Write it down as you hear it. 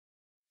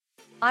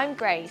I'm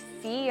Grace,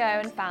 CEO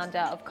and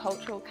founder of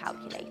Cultural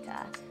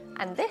Calculator,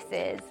 and this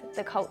is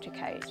The Culture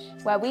Coach,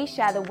 where we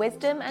share the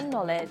wisdom and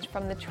knowledge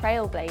from the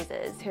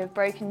trailblazers who have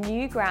broken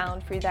new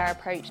ground through their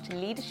approach to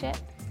leadership,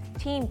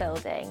 team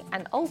building,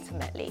 and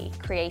ultimately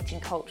creating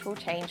cultural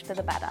change for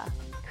the better.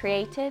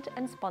 Created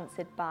and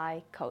sponsored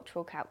by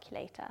Cultural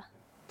Calculator.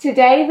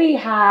 Today we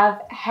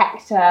have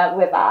Hector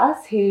with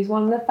us, who's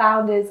one of the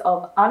founders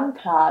of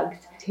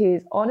Unplugged,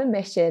 who's on a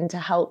mission to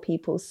help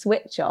people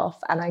switch off,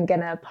 and I'm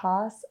going to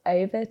pass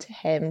over to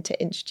him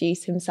to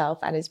introduce himself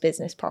and his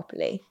business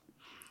properly.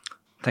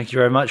 Thank you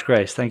very much,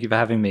 Grace. Thank you for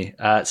having me.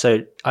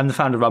 So I'm the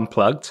founder of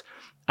Unplugged,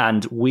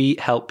 and we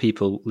help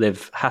people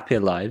live happier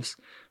lives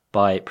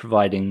by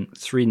providing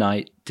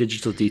 3-night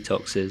digital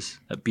detoxes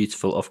at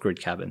beautiful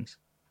off-grid cabins.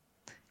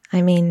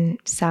 I mean,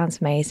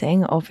 sounds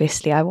amazing.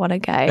 Obviously, I want to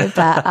go,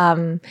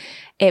 but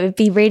it would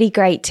be really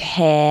great to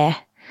hear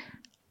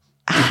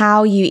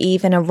how you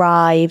even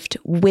arrived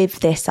with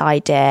this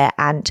idea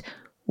and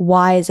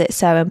why is it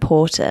so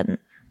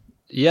important?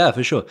 Yeah,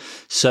 for sure.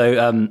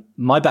 So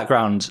my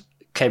background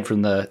came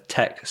from the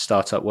tech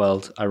startup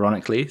world,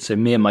 ironically. So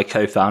me and my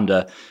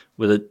co-founder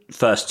were the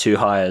first two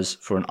hires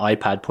for an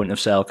iPad point of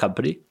sale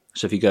company.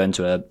 So if you go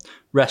into a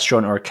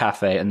restaurant or a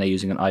cafe and they're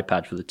using an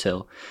iPad for the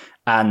till.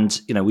 And,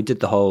 you know, we did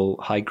the whole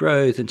high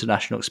growth,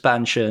 international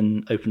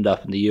expansion, opened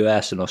up in the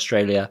US and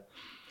Australia.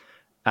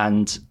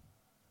 And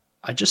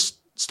I just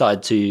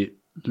started to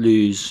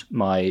lose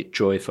my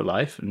joy for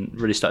life and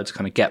really started to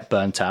kind of get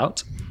burnt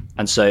out.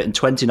 And so in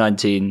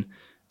 2019,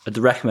 at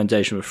the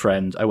recommendation of a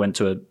friend, I went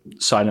to a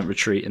silent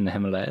retreat in the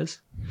Himalayas.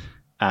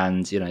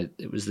 And, you know,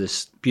 it was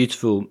this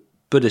beautiful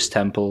Buddhist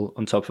temple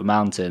on top of a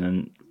mountain.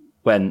 And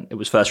when it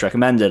was first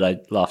recommended, I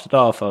laughed it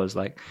off. I was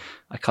like,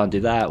 I can't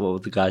do that. What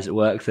would the guys at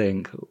work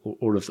think?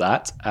 All of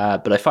that.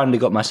 But I finally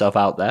got myself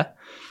out there.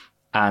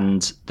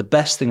 And the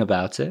best thing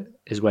about it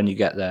is when you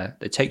get there,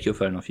 they take your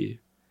phone off you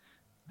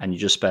and you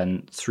just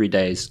spend 3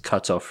 days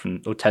cut off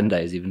from, or 10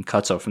 days even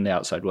cut off from the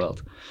outside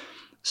world.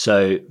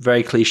 So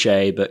very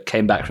cliche, but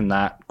came back from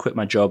that, quit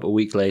my job a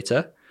week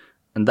later.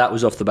 And that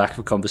was off the back of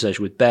a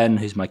conversation with Ben,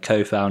 who's my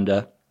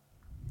co-founder.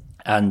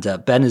 And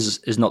Ben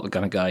is not the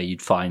kind of guy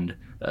you'd find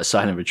at a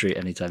silent retreat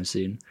anytime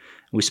soon.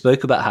 We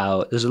spoke about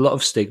how there's a lot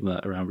of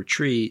stigma around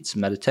retreats,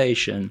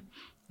 meditation,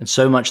 and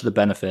so much of the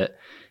benefit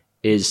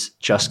is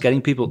just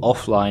getting people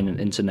offline and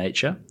into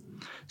nature.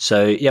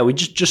 So yeah, we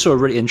just saw a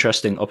really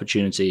interesting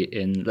opportunity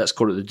in, let's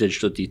call it the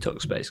digital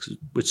detox space, because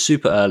we're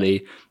super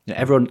early. You know,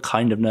 everyone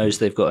kind of knows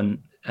they've got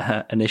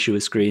an issue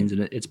with screens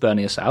and it's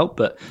burning us out,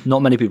 but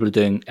not many people are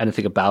doing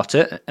anything about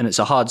it. And it's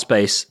a hard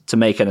space to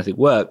make anything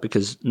work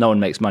because no one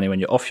makes money when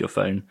you're off your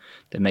phone.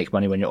 They make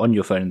money when you're on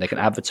your phone and they can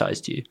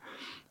advertise to you.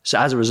 So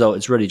as a result,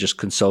 it's really just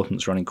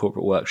consultants running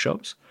corporate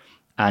workshops.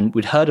 And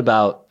we'd heard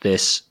about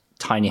this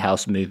tiny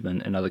house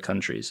movement in other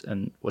countries.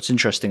 And what's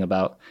interesting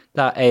about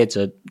that, it's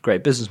a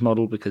great business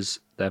model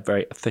because they're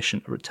very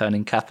efficient at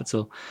returning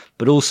capital,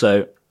 but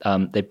also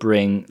they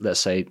bring, let's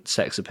say,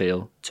 sex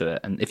appeal to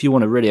it. And if you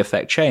want to really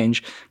affect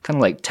change, kind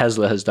of like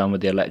Tesla has done with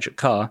the electric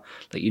car,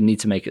 like you need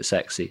to make it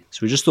sexy.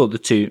 So we just thought the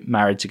two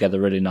married together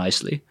really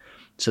nicely.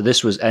 So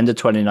this was end of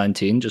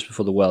 2019, just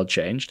before the world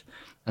changed.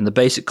 And the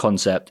basic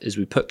concept is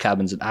we put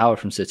cabins an hour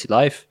from city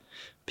life.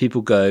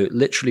 People go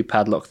literally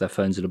padlock their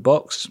phones in a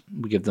box.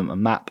 We give them a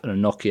map and a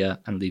Nokia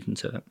and leave them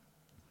to it.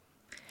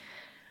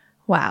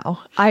 Wow.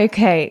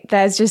 Okay.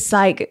 There's just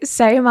like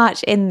so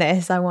much in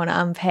this I want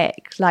to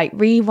unpick, like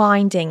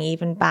rewinding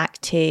even back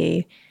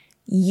to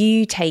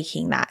you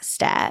taking that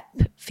step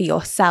for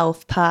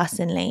yourself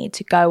personally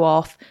to go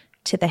off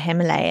to the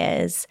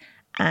Himalayas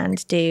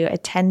and do a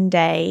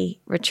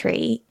 10-day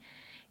retreat.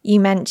 You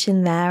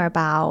mentioned there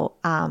about,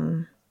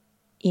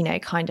 you know,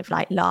 kind of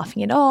like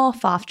laughing it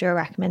off after a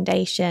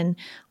recommendation.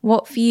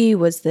 What for you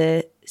was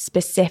the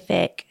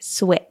specific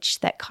switch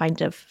that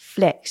kind of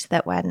flicked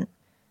that went,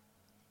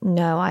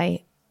 no,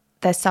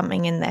 there's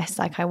something in this,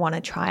 like I want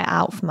to try it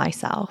out for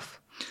myself?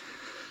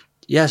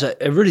 Yeah, so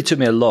it really took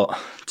me a lot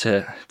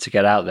to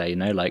get out there, you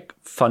know, like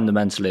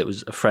fundamentally it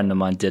was a friend of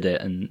mine did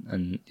it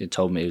and he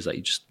told me, he was like,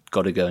 you just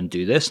got to go and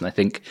do this. And I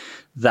think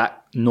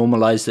that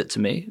normalized it to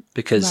me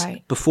because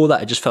before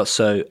that, I just felt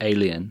so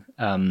alien.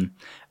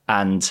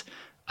 And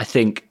I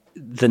think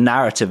the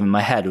narrative in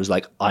my head was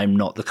like, I'm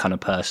not the kind of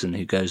person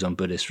who goes on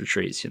Buddhist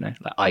retreats, you know,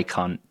 like I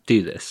can't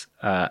do this.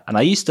 And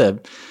I used to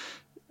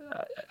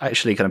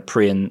actually kind of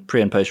pre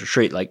and post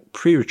retreat, like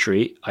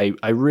pre-retreat,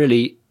 I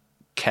really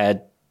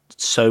cared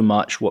so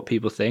much what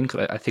people think.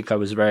 I think I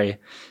was very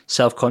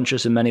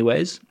self-conscious in many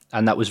ways,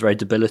 and that was very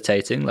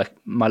debilitating. Like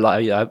my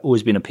life, I've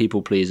always been a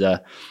people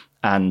pleaser,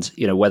 and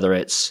you know, whether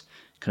it's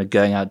kind of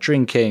going out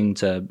drinking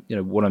to, you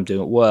know, what I'm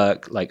doing at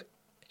work, like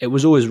it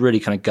was always really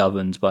kind of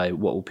governed by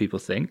what will people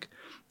think,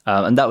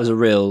 and that was a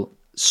real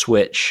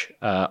switch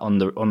on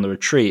the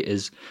retreat,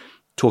 is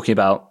talking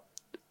about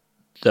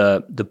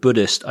the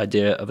Buddhist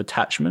idea of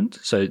attachment.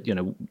 So, you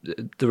know,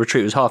 the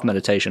retreat was half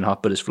meditation,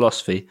 half Buddhist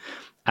philosophy.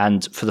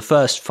 And for the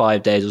first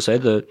 5 days or so,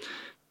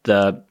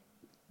 the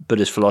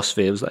Buddhist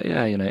philosophy. It was like,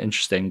 yeah,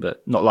 interesting,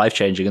 but not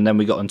life-changing. And then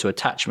we got into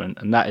attachment,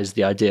 and that is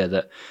the idea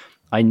that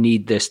I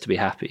need this to be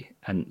happy.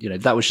 And,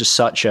 that was just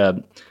such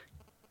a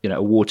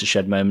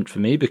watershed moment for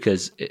me,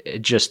 because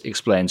it just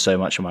explained so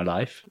much of my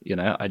life.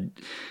 I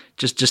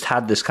just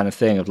had this kind of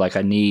thing of like,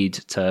 I need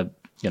to,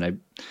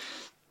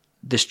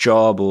 this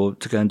job, or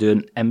to go and do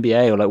an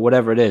MBA, or like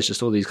whatever it is,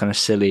 just all these kind of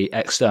silly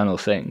external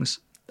things.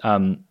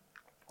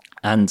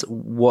 And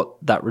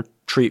what that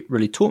retreat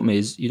really taught me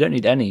is you don't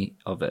need any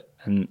of it.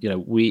 And,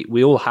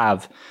 we all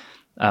have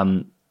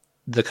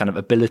the kind of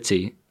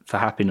ability for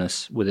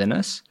happiness within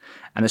us.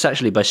 And it's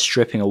actually by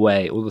stripping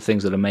away all the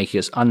things that are making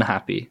us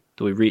unhappy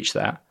that we reach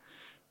that,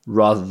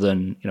 rather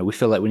than, we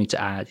feel like we need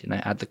to add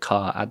the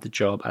car, add the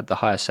job, add the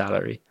higher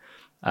salary.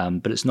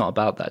 But it's not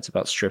about that. It's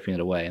about stripping it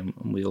away, and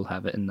we all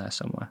have it in there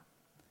somewhere.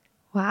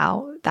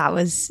 Wow, that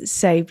was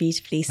so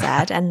beautifully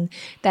said. And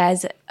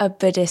there's a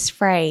Buddhist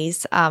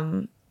phrase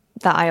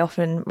that I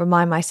often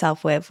remind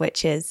myself with,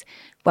 which is,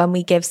 when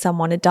we give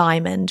someone a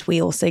diamond,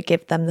 we also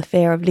give them the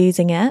fear of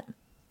losing it.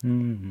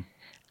 Mm.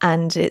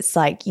 And it's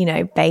like,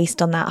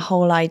 based on that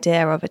whole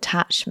idea of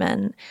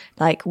attachment,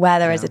 like where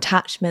there is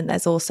attachment,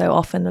 there's also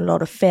often a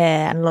lot of fear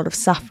and a lot of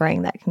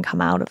suffering that can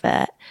come out of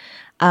it.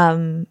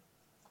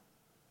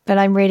 But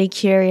I'm really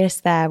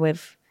curious there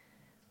with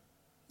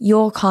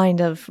your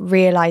kind of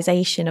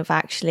realization of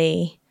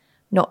actually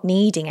not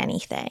needing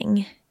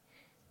anything.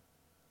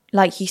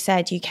 Like you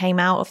said, you came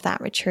out of that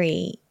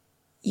retreat,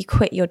 you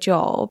quit your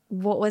job.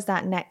 What was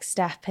that next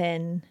step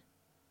in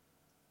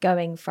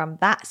going from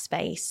that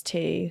space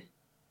to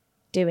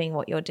doing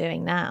what you're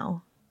doing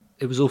now?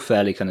 It was all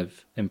fairly kind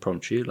of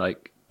impromptu,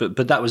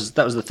 but that was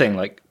the thing.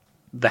 Like,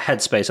 the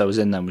headspace I was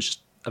in then was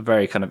just a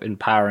very kind of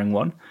empowering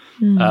one.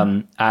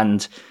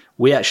 And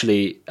we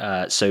actually,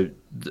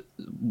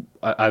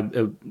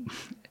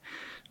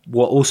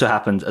 what also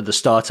happened at the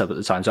startup at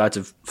the time, so I had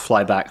to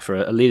fly back for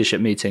a leadership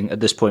meeting. At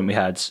this point, we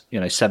had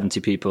 70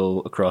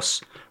 people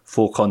across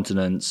 4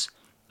 continents,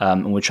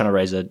 and we're trying to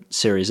raise a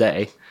Series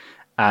A.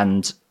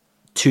 And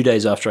 2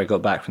 days after I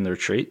got back from the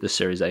retreat, the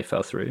Series A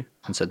fell through.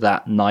 And so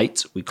that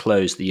night, we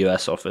closed the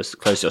US office,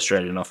 closed the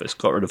Australian office,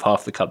 got rid of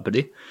half the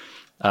company.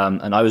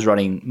 And I was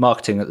running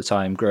marketing at the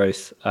time,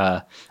 growth.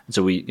 And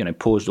so we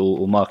paused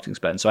all marketing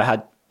spend. So I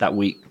had that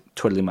week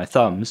twiddling my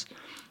thumbs.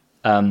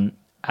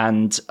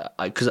 And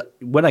because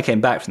when I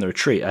came back from the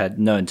retreat, I had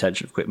no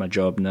intention of quitting my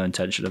job, no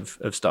intention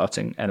of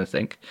starting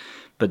anything.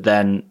 But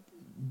then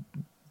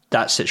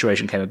that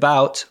situation came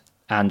about,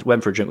 and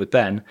went for a drink with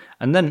Ben.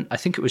 And then I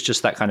think it was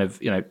just that kind of,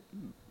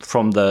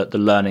 from the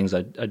learnings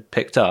I'd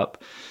picked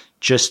up,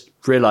 just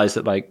realized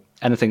that like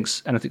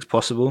anything's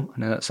possible. I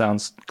know that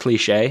sounds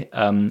cliche.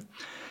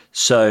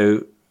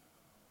 So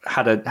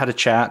had a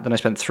chat. Then I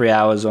spent 3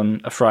 hours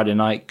on a Friday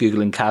night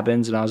Googling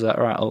cabins, and I was like,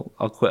 all right,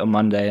 I'll quit on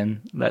Monday, and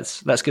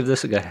let's give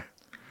this a go.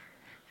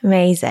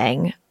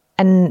 Amazing.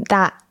 And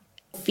that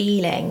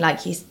feeling,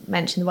 like you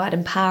mentioned the word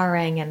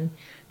empowering, and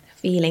the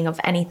feeling of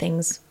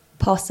anything's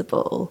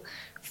possible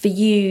for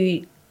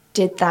you,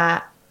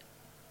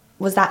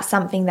 was that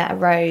something that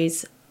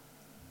arose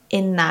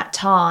in that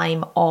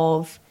time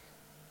of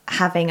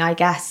having, I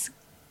guess,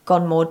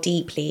 gone more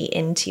deeply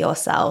into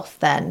yourself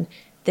than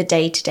the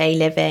day-to-day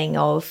living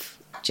of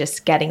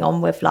just getting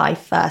on with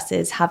life,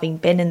 versus having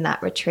been in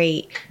that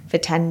retreat for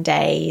 10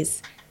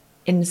 days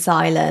in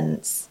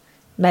silence,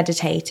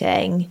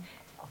 meditating?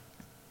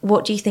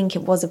 What do you think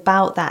it was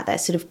about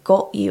that sort of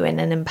got you in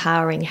an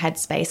empowering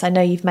headspace? I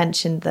know you've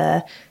mentioned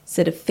the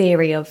sort of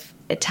theory of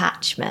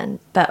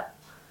attachment, but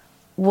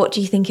what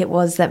do you think it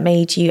was that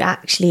made you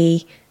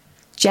actually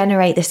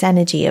generate this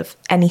energy of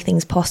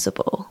anything's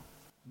possible?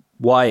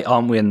 Why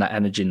aren't we in that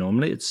energy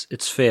normally?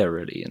 It's fear,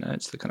 really.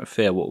 It's the kind of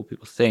fear, what will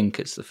people think?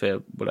 It's the fear,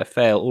 will I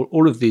fail?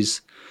 All of these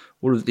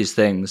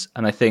things.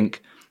 And I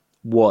think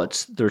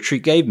what the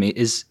retreat gave me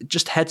is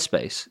just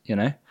headspace.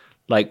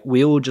 Like,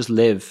 we all just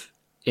live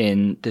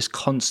in this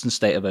constant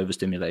state of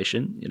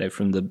overstimulation.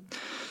 From the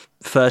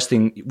first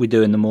thing we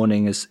do in the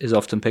morning is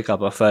often pick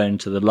up our phone,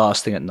 to the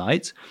last thing at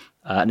night.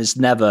 And it's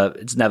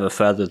never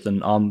further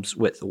than arm's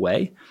width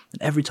away.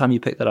 And every time you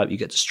pick that up, you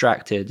get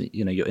distracted.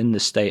 You're in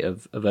this state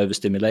of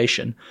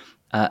overstimulation,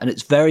 and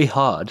it's very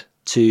hard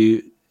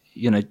to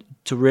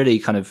really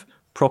kind of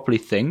properly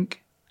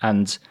think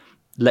and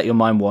let your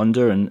mind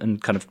wander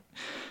and kind of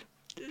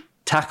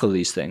tackle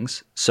these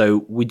things.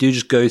 So we do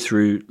just go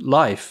through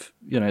life,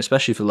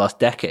 especially for the last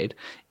decade,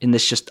 in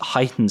this just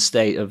heightened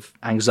state of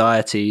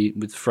anxiety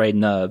with frayed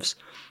nerves.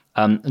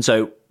 And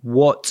so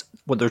what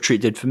the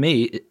retreat did for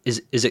me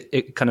is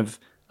it kind of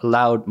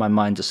allowed my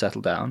mind to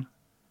settle down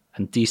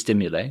and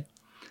destimulate.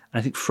 And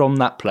I think from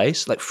that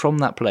place,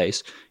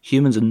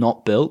 humans are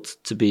not built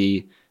to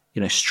be,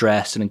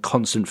 stressed and in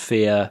constant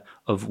fear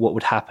of what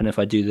would happen if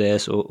I do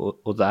this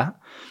or that.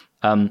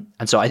 And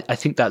so I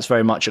think that's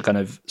very much a kind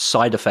of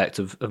side effect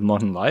of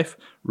modern life,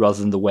 rather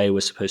than the way we're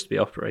supposed to be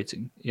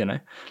operating.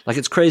 Like,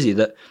 it's crazy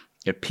that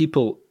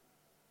people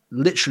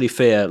literally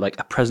fear like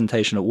a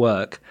presentation at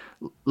work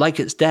like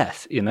it's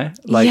death.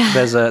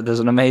 There's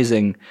an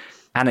amazing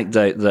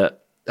anecdote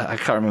that I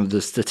can't remember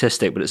the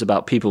statistic, but it's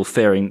about people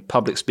fearing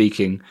public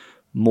speaking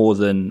more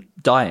than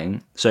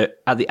dying. So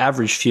at the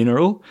average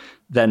funeral,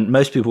 then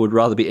most people would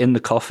rather be in the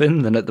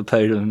coffin than at the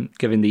podium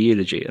giving the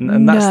eulogy.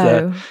 And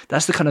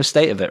that's the kind of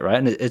state of it, right?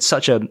 And it's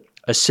such a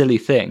silly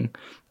thing.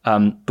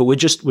 But we're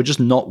just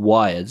not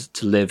wired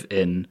to live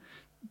in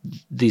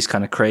these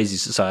kind of crazy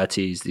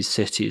societies, these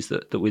cities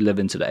that we live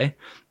in today.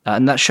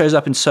 And that shows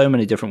up in so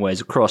many different ways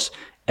across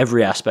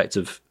every aspect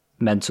of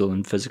mental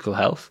and physical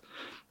health.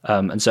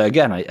 And so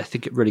again, I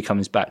think it really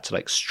comes back to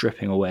like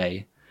stripping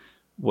away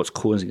what's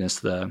causing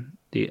us the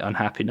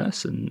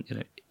unhappiness,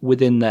 and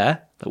within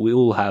there that we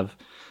all have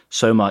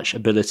so much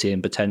ability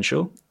and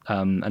potential.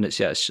 And it's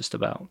just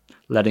about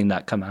letting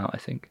that come out, I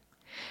think.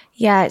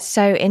 Yeah, it's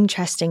so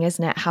interesting,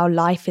 isn't it? How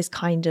life is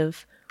kind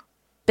of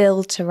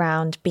built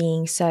around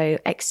being so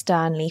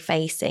externally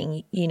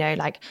facing,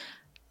 like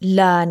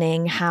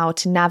learning how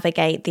to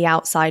navigate the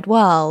outside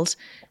world,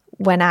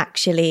 when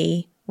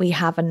actually we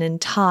have an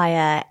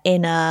entire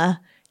inner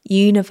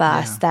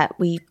universe that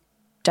we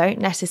don't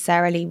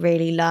necessarily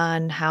really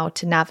learn how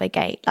to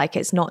navigate. Like,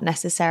 it's not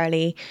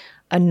necessarily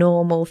a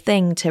normal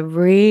thing to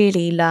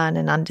really learn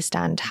and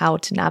understand how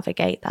to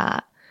navigate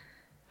that.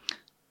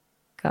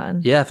 Go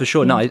on. Yeah, for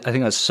sure. No, I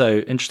think that's so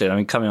interesting. I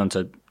mean, coming on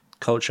to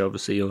culture,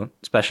 obviously your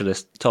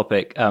specialist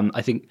topic,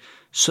 I think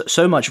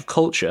so much of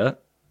culture,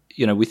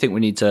 we think we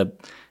need to,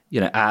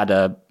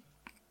 add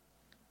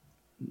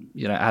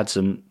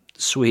some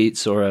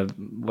sweets or a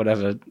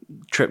whatever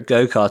trip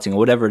go-karting or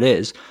whatever it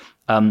is.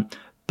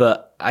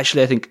 But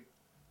actually I think,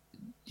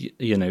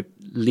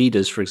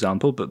 leaders, for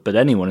example, but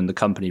anyone in the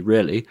company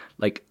really,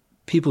 like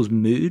people's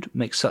mood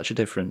makes such a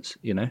difference,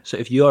 So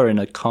if you're in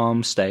a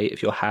calm state,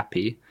 if you're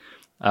happy,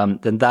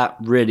 then that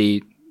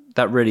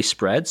really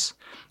spreads.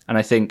 And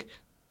I think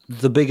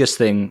the biggest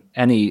thing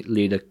any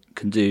leader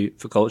can do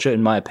for culture,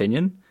 in my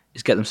opinion,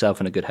 is get themselves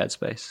in a good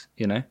headspace,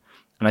 And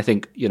I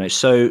think,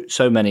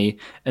 so many,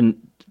 and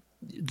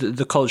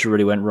the culture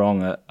really went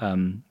wrong at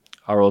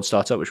our old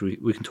startup, which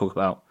we can talk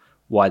about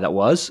why that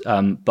was.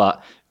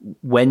 But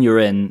when you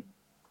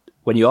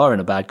are in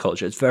a bad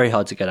culture, it's very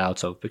hard to get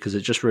out of, because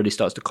it just really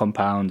starts to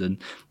compound, and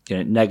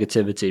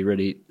negativity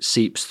really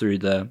seeps through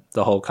the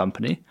whole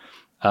company.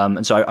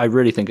 And so I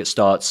really think it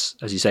starts,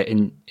 as you say,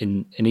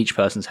 in each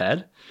person's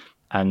head.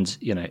 And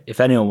if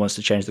anyone wants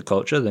to change the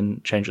culture,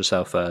 then change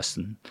yourself first,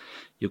 and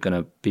you're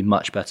going to be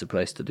much better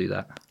placed to do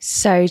that.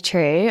 So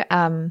true.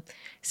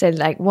 So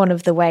like one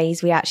of the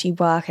ways we actually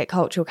work at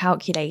Cultural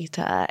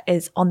Calculator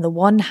is, on the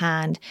one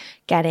hand,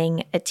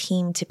 getting a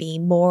team to be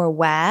more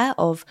aware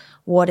of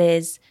what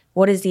is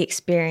the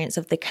experience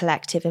of the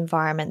collective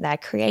environment they're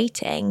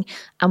creating,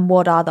 and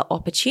what are the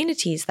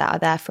opportunities that are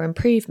there for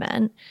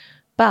improvement.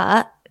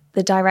 But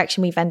the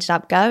direction we've ended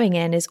up going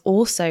in is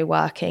also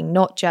working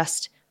not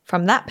just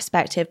from that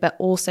perspective, but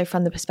also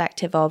from the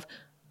perspective of,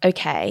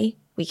 okay,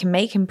 we can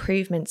make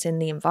improvements in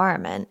the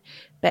environment,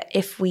 but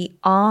if we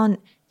aren't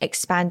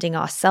expanding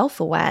our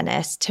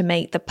self-awareness to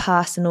make the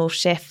personal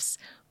shifts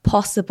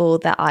possible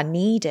that are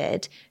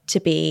needed to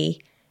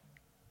be,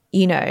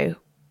 to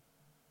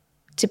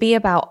be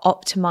about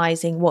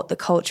optimizing what the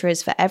culture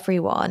is for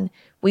everyone,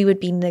 we would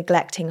be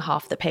neglecting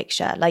half the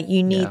picture. Like,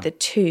 you need the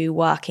two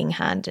working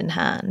hand in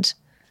hand.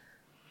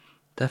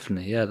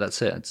 Definitely. Yeah,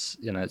 that's it. It's,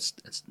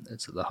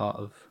 it's at the heart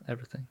of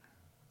everything.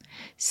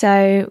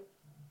 So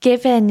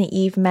given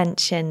you've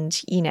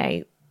mentioned,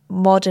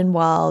 modern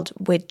world,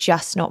 we're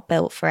just not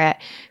built for it.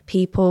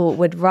 People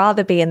would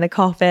rather be in the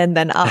coffin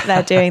than up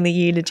there doing the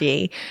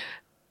eulogy.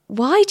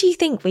 Why do you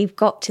think we've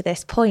got to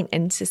this point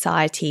in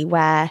society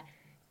where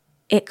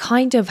it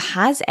kind of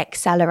has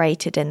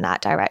accelerated in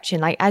that direction?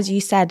 Like, as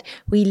you said,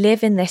 we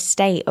live in this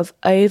state of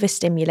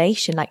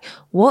overstimulation. Like,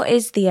 what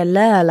is the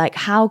allure? Like,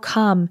 how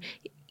come,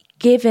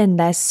 given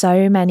there's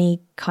so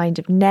many kind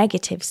of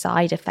negative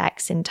side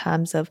effects in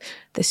terms of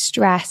the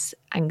stress,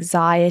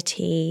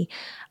 anxiety,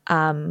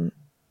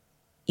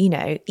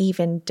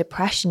 even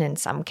depression in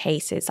some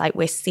cases, like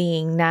we're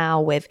seeing now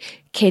with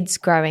kids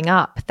growing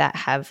up that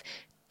have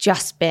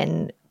just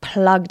been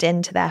plugged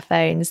into their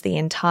phones the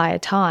entire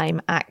time,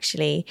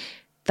 actually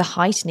the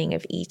heightening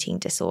of eating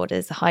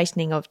disorders, the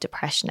heightening of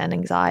depression and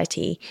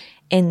anxiety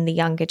in the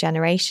younger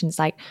generations.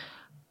 Like,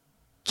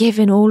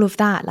 given all of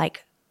that,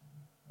 like,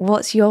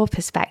 what's your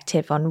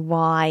perspective on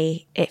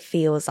why it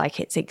feels like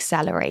it's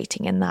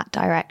accelerating in that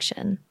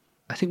direction?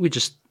 I think we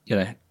just,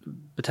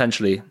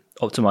 potentially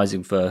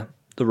optimizing for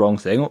the wrong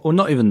thing, or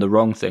not even the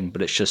wrong thing,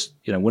 but it's just,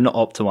 we're not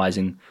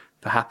optimizing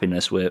for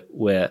happiness. We're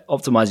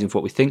optimizing for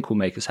what we think will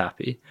make us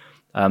happy.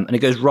 And it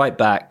goes right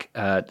back.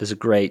 There's a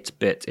great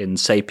bit in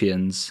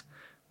Sapiens,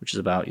 which is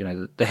about,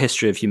 the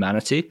history of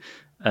humanity.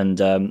 And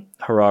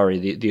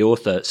Harari, the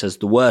author, says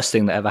the worst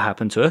thing that ever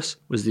happened to us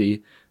was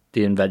the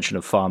invention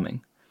of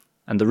farming.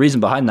 And the reason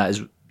behind that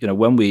is,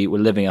 when we were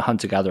living a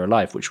hunter-gatherer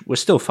life, which we're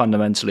still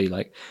fundamentally,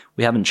 like,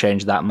 we haven't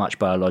changed that much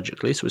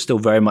biologically. So we're still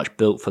very much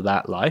built for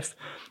that life.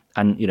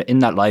 And, in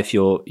that life,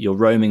 you're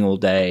roaming all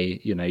day,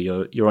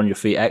 you're on your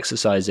feet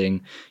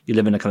exercising, you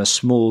live in a kind of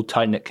small,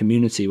 tight-knit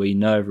community where you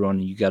know everyone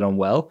and you get on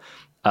well.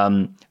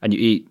 And you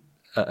eat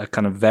a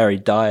kind of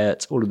varied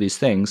diet, all of these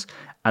things.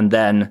 And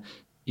then,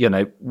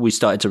 we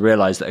started to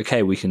realize that,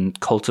 okay, we can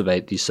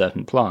cultivate these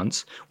certain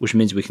plants, which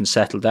means we can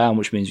settle down,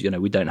 which means,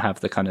 we don't have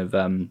the kind of,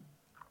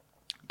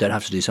 don't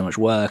have to do so much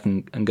work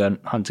and go and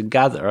hunt and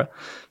gather.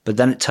 But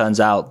then it turns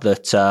out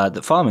that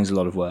that farming is a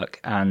lot of work.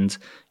 And,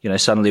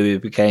 suddenly we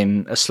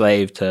became a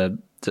slave to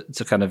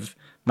kind of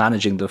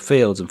managing the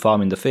fields and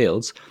farming the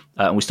fields.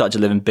 And we started to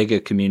live in bigger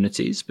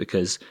communities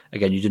because,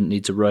 again, you didn't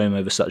need to roam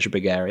over such a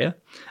big area.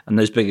 And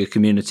those bigger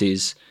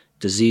communities,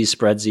 disease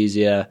spreads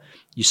easier.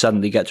 You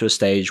suddenly get to a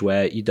stage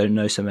where you don't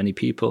know so many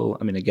people.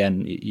 I mean,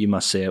 again, you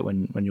must see it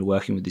when you're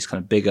working with these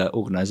kind of bigger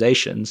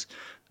organizations,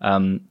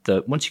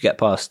 that once you get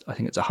past, I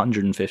think it's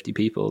 150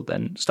 people,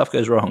 then stuff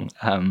goes wrong.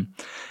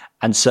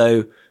 And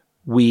so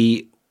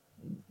we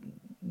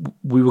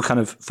were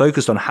kind of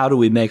focused on how do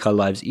we make our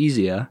lives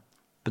easier,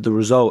 but the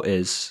result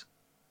is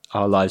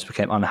our lives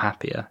became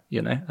unhappier,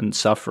 and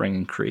suffering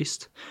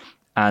increased.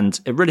 And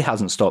it really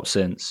hasn't stopped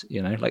since,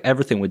 like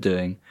everything we're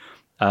doing.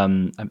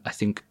 I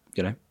think,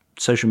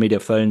 social media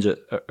phones are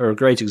a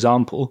great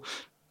example.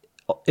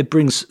 It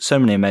brings so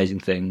many amazing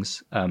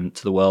things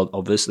to the world,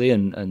 obviously,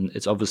 and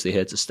it's obviously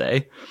here to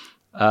stay.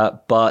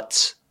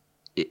 But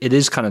it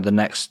is kind of the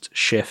next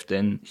shift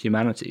in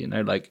humanity,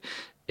 like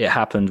it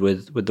happened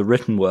with the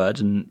written word.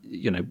 And,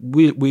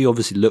 we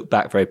obviously look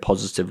back very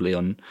positively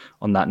on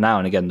that now.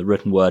 And again, the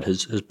written word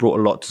has brought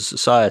a lot to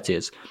society.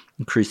 It's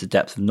increased the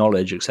depth of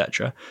knowledge,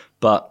 etc.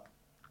 But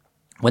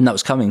when that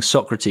was coming,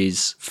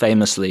 Socrates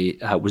famously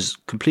was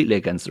completely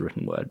against the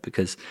written word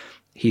because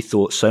he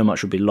thought so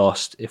much would be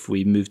lost if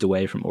we moved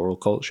away from oral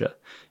culture.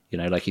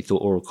 Like he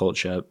thought oral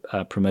culture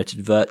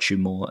promoted virtue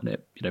more, and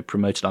it,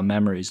 promoted our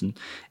memories, and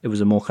it was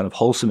a more kind of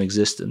wholesome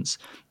existence.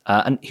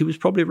 And he was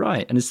probably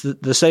right. And it's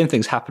the same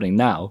thing's happening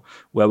now,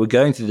 where we're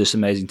going through this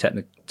amazing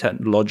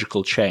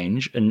technological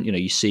change. And,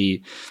 you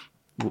see,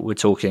 we're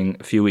talking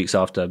a few weeks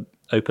after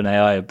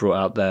OpenAI have brought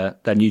out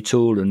their new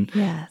tool, and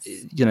yes.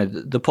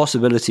 The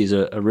possibilities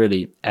are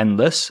really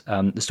endless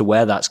as to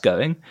where that's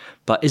going.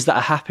 But is that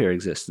a happier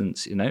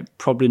existence?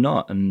 Probably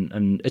not.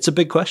 And it's a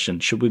big question.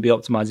 Should we be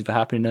optimizing for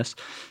happiness?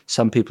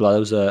 Some people. There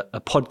was a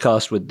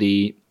podcast with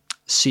the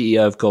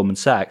CEO of Goldman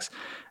Sachs,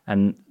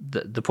 and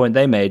the point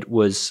they made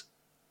was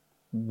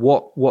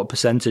what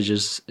percentage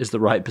is the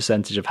right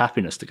percentage of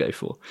happiness to go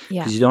for?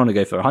 Because you don't want to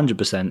go for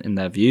 100% in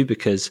their view,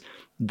 because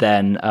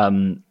then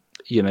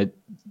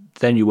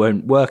then you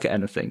won't work at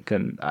anything.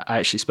 And I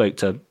actually spoke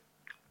to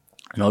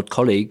an old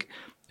colleague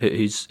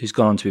who's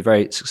gone on to be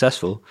very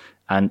successful,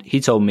 and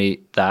he told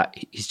me that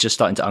he's just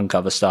starting to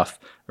uncover stuff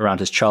around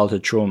his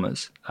childhood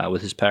traumas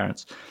with his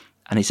parents.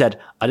 And he said,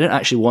 I don't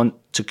actually want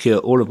to cure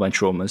all of my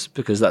traumas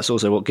because that's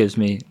also what gives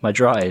me my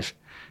drive.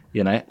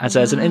 And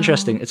so it's an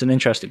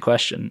interesting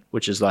question,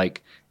 which is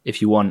like,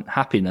 if you want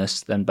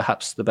happiness, then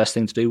perhaps the best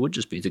thing to do would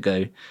just be to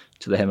go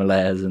to the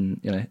Himalayas and,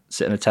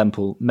 sit in a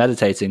temple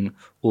meditating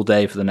all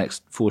day for the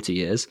next 40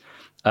 years.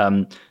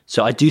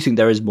 So I do think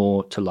there is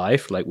more to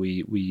life. Like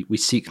we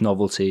seek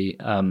novelty,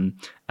 and,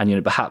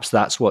 perhaps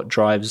that's what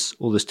drives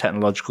all this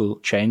technological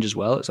change as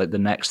well. It's like the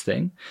next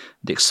thing,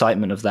 the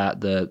excitement of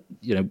that,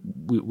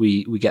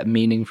 we get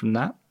meaning from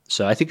that.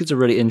 So I think it's a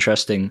really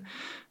interesting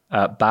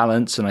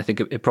balance, and I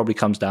think it probably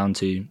comes down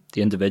to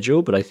the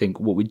individual. But I think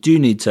what we do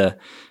need to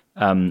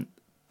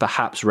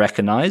perhaps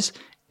recognize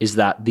is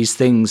that these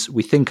things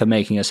we think are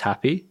making us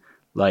happy,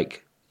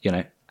 like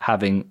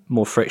having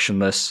more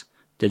frictionless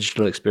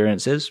digital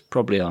experiences,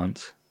 probably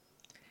aren't.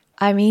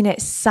 I mean,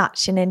 it's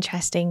such an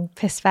interesting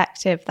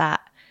perspective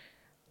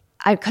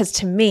because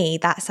to me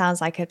that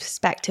sounds like a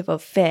perspective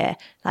of fear.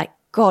 Like,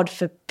 God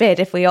forbid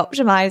if we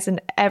optimize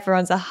and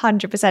everyone's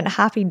 100%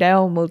 happy,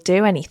 no one will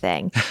do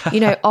anything.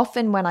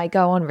 Often when I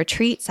go on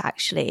retreats,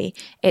 actually,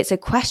 it's a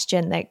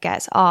question that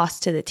gets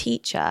asked to the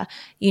teacher,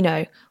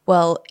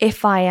 well,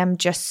 if I am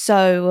just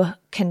so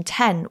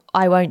content,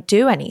 I won't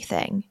do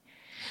anything.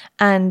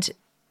 And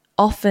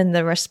often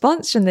the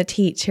response from the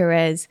teacher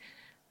is,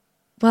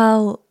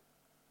 well,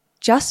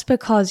 just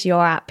because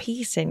you're at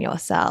peace in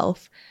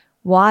yourself,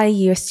 why are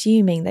you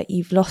assuming that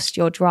you've lost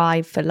your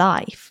drive for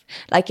life?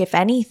 Like, if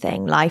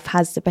anything, life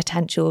has the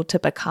potential to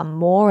become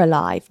more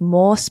alive,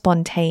 more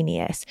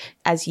spontaneous.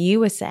 As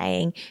you were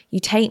saying, you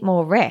take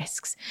more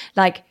risks.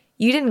 Like,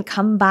 you didn't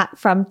come back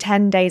from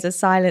 10 days of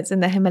silence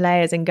in the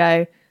Himalayas and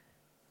go,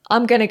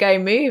 I'm going to go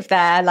move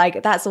there.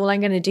 Like, that's all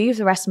I'm going to do for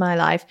the rest of my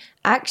life.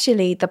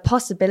 Actually, the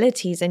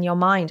possibilities in your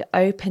mind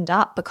opened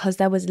up because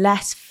there was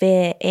less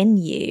fear in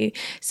you.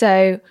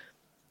 So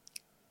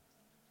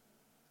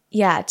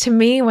yeah, to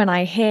me, when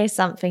I hear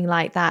something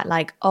like that,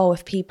 like, oh,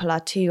 if people are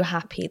too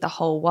happy, the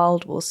whole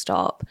world will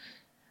stop.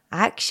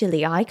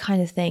 Actually, I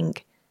kind of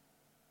think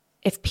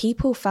if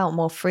people felt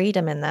more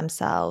freedom in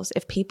themselves,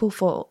 if people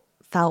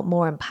felt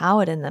more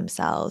empowered in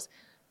themselves,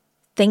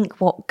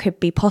 think what could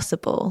be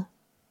possible.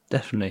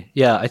 Definitely.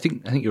 Yeah, I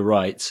think you're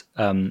right.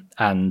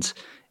 And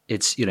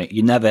it's,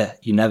 you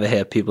never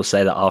hear people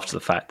say that after the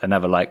fact. They're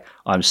never like,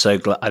 I'm so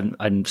glad,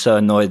 I'm so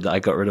annoyed that I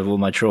got rid of all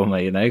my trauma,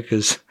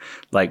 because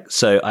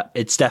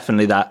it's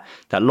definitely that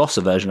loss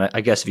aversion.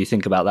 I guess if you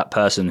think about that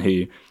person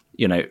who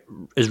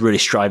is really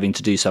striving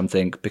to do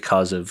something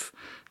because of,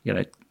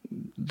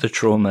 the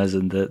traumas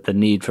and the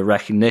need for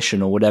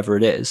recognition or whatever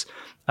it is.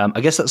 I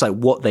guess that's like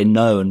what they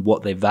know and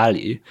what they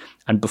value.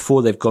 And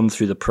before they've gone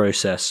through the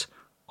process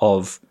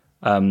of,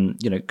 kind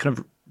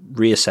of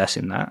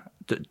reassessing that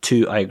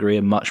to, I agree,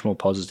 a much more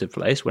positive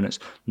place when it's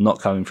not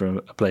coming from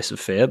a place of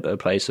fear, but a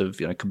place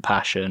of,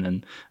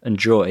 compassion and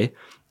joy.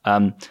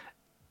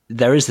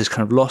 There is this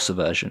kind of loss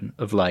aversion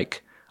of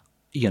like,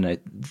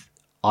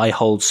 I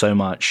hold so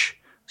much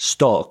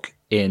stock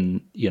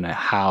in,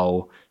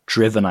 how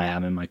driven I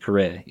am in my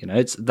career.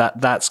 It's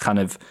that's kind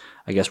of,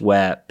 I guess,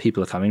 where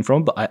people are coming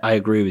from. But I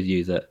agree with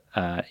you that,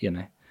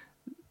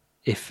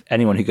 if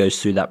anyone who goes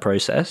through that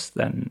process,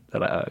 then they're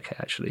like, oh, okay,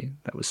 actually,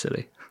 that was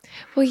silly.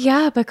 Well,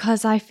 yeah,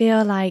 because I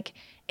feel like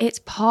it's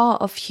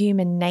part of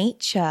human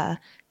nature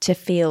to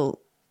feel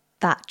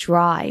that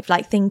drive.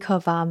 Like think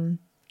of,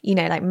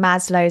 like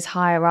Maslow's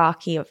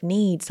hierarchy of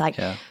needs, like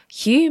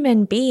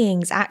human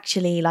beings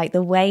actually, like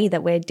the way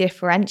that we're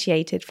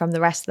differentiated from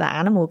the rest of the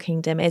animal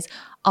kingdom is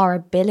our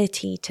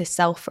ability to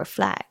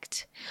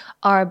self-reflect,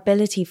 our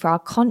ability for our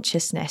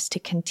consciousness to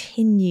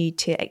continue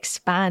to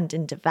expand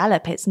and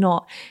develop. It's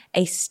not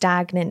a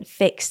stagnant,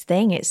 fixed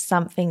thing. It's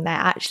something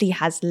that actually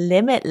has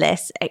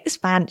limitless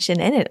expansion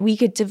in it. We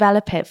could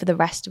develop it for the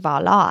rest of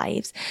our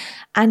lives.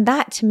 And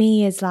that to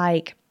me is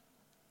like,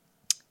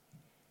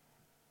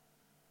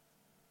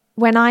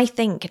 when I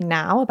think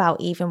now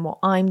about even what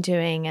I'm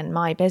doing and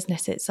my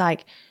business, it's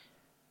like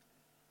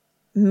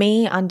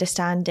me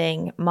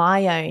understanding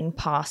my own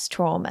past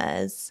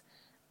traumas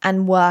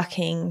and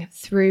working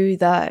through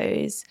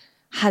those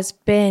has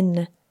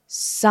been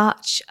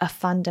such a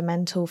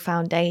fundamental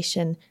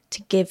foundation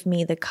to give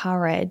me the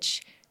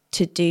courage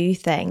to do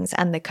things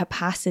and the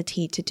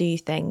capacity to do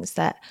things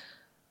that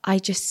I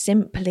just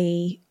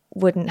simply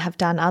wouldn't have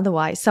done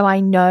otherwise. So I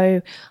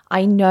know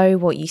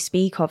what you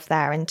speak of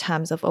there in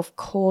terms of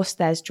course,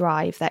 there's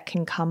drive that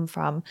can come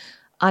from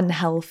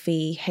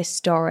unhealthy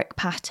historic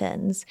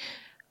patterns,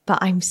 but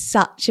I'm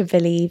such a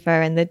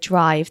believer in the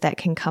drive that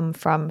can come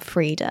from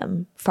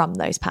freedom from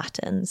those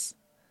patterns.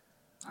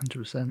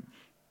 100%.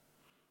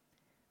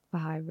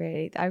 Wow,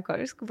 I got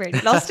just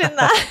really lost in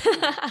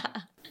that.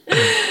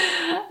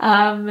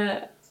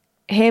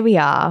 Here we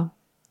are.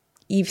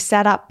 You've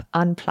set up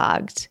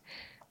Unplugged.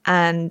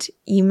 And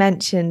you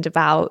mentioned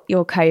about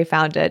your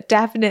co-founder,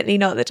 definitely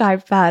not the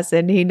type of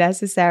person who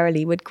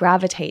necessarily would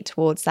gravitate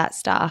towards that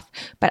stuff,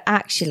 but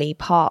actually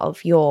part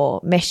of your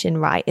mission,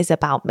 right, is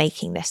about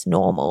making this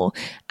normal.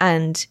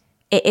 And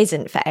it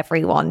isn't for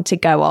everyone to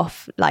go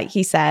off, like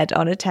you said,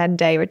 on a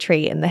 10-day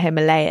retreat in the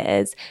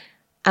Himalayas.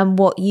 And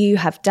what you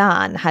have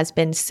done has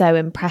been so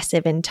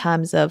impressive in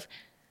terms of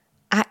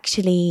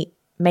actually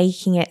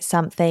making it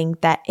something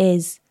that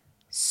is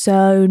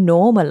so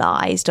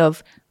normalized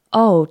of,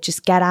 oh,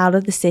 just get out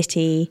of the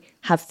city,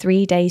 have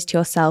 3 days to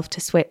yourself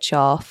to switch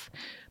off.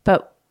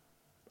 But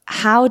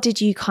how did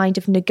you kind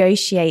of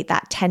negotiate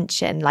that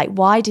tension? Like,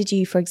 why did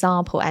you, for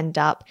example, end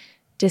up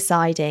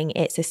deciding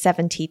it's a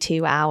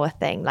 72-hour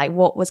thing? Like,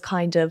 what was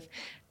kind of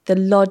the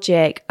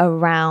logic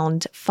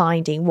around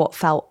finding what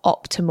felt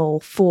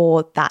optimal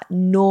for that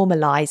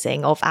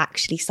normalizing of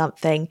actually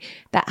something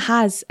that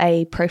has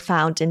a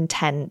profound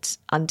intent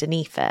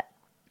underneath it?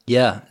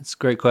 Yeah, it's a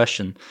great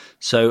question.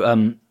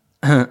 So,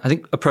 I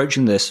think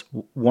approaching this,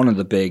 one of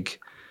the big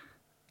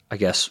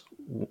kind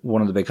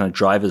of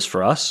drivers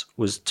for us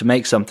was to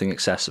make something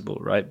accessible,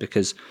 right?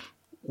 Because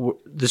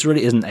this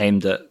really isn't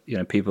aimed at,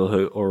 people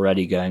who are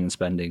already going and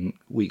spending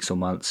weeks or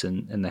months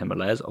in the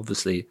Himalayas.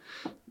 Obviously,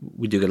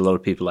 we do get a lot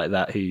of people like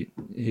that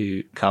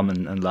who come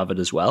and love it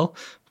as well.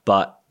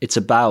 But it's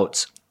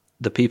about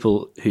the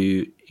people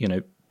who,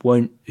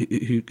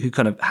 who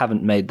kind of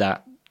haven't made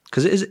that,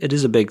 because it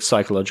is a big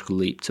psychological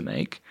leap to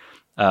make.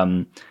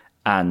 And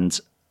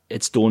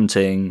it's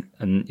daunting,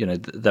 and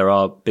there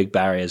are big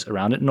barriers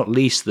around it, not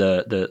least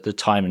the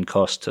time and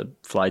cost to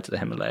fly to the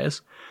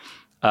Himalayas.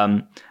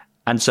 And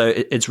so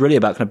it's really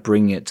about kind of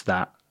bringing it to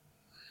that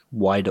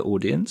wider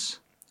audience,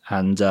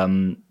 and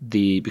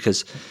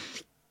because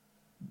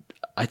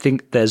I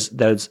think there's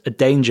a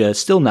danger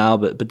still now,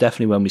 but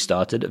definitely when we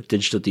started, of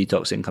digital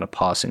detoxing kind of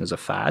passing as a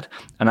fad.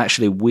 And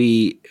actually,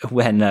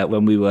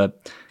 when we were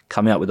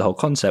coming up with the whole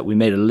concept, we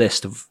made a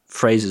list of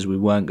phrases we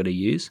weren't going to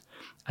use.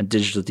 And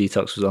digital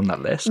detox was on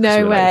that list.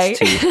 No way.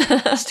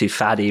 It's too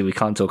faddy. We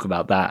can't talk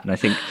about that. And I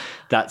think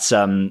that's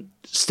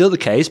still the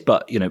case.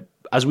 But,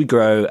 as we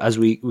grow, as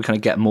we kind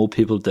of get more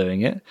people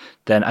doing it,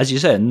 then, as you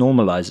say, it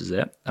normalizes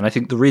it. And I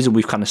think the reason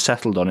we've kind of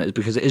settled on it is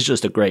because it is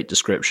just a great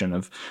description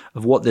of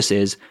what this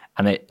is.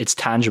 And it's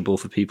tangible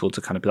for people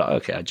to kind of be like,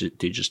 okay,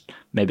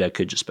 maybe I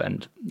could just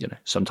spend,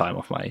 some time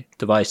off my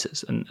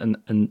devices. And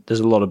there's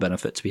a lot of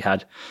benefit to be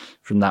had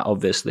from that,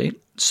 obviously.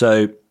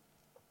 So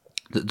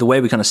the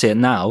way we kind of see it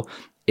now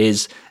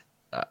is,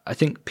 I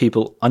think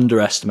people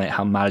underestimate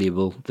how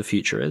malleable the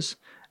future is.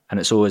 And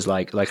it's always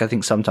like I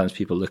think sometimes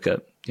people look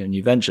at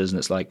new ventures and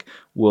it's like,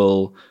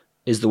 well,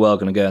 is the world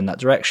going to go in that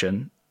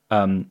direction?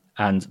 And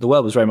the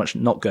world was very much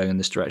not going in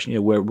this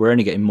direction. We're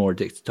only getting more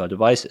addicted to our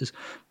devices.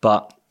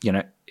 But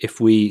if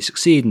we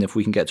succeed and if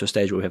we can get to a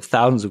stage where we have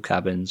thousands of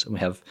cabins and we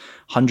have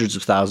hundreds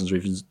of thousands or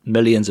even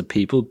millions of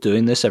people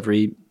doing this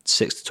every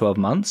 6 to 12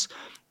 months,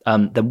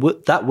 then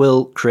that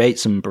will create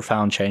some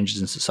profound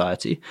changes in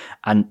society.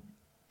 And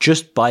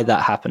just by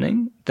that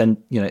happening, then,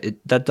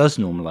 that does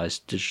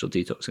normalize digital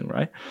detoxing,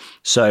 right?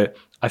 So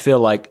I feel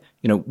like,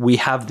 we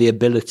have the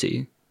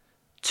ability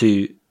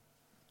to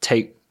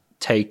take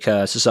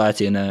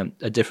society in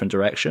a different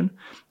direction.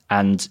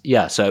 And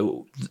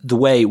so the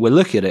way we're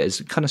looking at it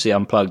is kind of see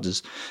Unplugged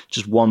as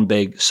just one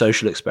big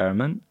social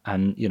experiment.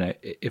 And,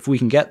 if we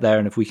can get there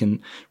and if we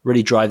can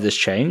really drive this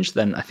change,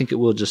 then I think it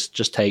will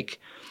just take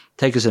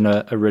us in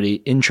a really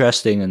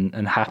interesting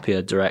and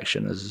happier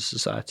direction as a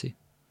society.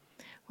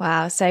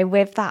 Wow. So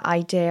with that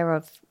idea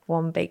of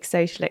one big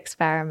social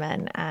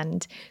experiment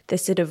and the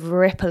sort of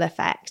ripple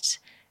effect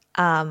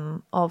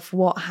of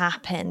what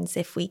happens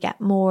if we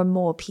get more and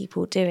more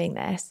people doing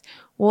this,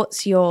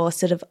 what's your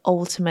sort of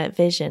ultimate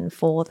vision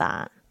for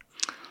that?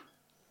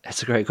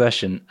 That's a great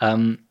question.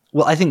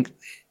 Well, I think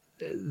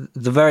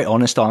the very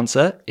honest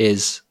answer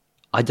is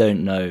I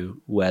don't know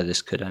where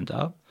this could end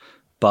up,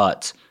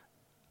 but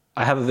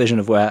I have a vision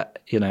of where,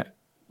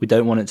 we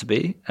don't want it to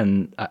be.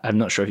 And I'm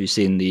not sure if you've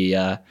seen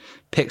the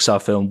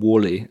Pixar film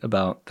WALL-E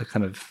about the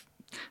kind of,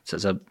 so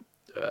it's a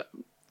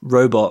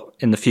robot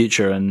in the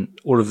future and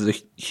all of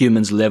the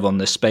humans live on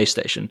this space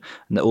station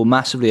and they're all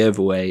massively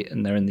overweight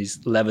and they're in these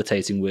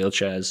levitating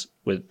wheelchairs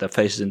with their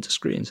faces into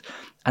screens.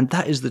 And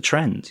that is the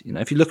trend.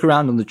 If you look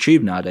around on the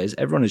tube nowadays,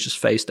 everyone is just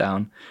face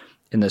down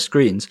in their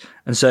screens.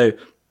 And so,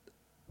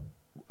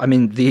 I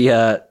mean,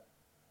 the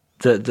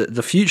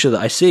future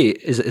that I see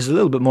is a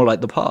little bit more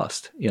like the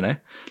past,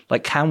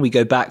 like, can we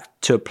go back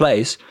to a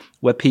place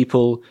where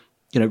people,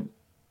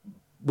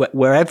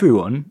 where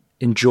everyone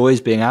enjoys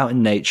being out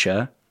in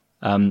nature,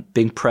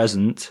 being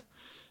present,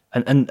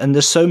 and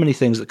there's so many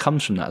things that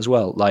comes from that as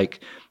well. Like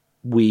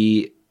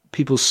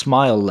people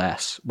smile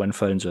less when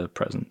phones are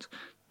present.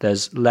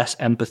 There's less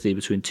empathy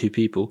between two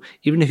people,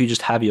 even if you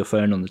just have your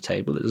phone on the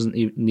table. It doesn't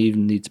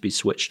even need to be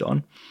switched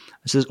on.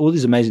 So there's all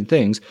these amazing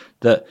things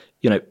that,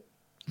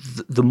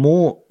 the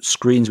more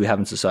screens we have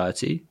in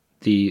society,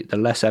 the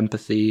less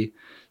empathy,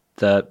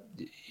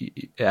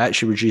 it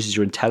actually reduces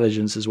your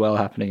intelligence as well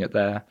happening at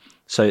there.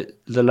 So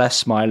the less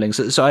smiling.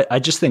 So I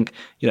just think,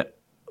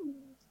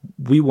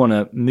 we want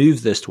to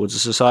move this towards a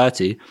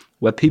society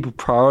where people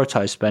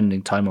prioritize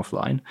spending time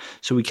offline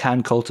so we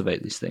can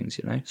cultivate these things,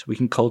 so we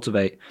can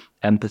cultivate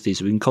empathy,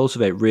 so we can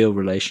cultivate real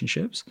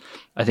relationships.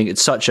 I think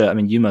it's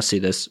you must see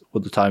this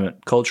all the time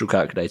at Cultural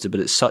Calculator, but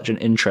it's such an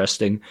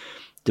interesting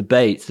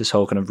debate, this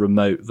whole kind of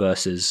remote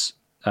versus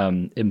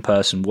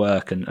in-person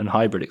work and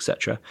hybrid,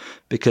 etc.,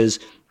 because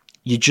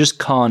you just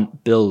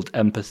can't build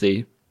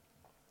empathy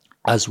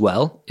as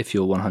well if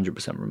you're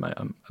 100% remote.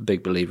 I'm a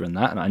big believer in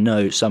that, and I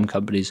know some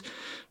companies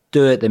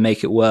do it, they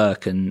make it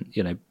work, and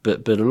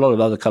but a lot of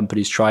other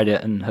companies tried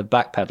it and have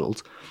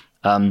backpedaled.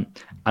 And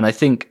I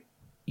think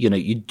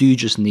you do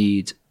just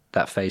need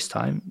that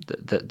FaceTime.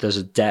 That there's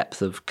a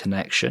depth of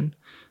connection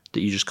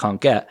that you just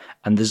can't get,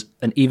 and there's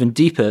an even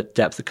deeper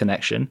depth of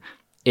connection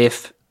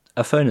if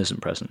a phone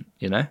isn't present.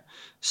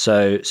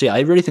 So I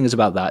really think it's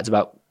about that. It's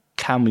about,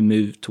 can we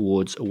move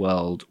towards a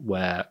world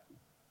where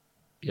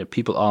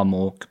people are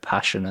more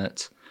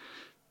compassionate,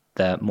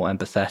 they're more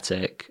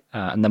empathetic,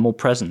 and they're more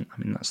present.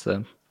 I mean, that's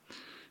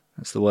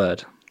the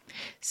word.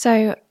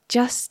 So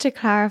just to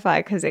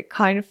clarify, because it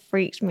kind of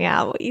freaked me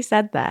out what you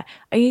said there,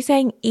 are you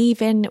saying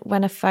even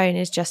when a phone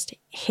is just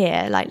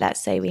here, like let's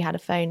say we had a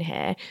phone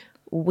here,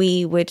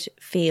 we would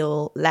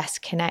feel less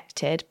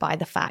connected by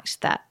the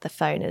fact that the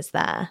phone is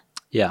there?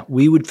 Yeah,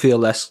 we would feel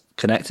less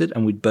connected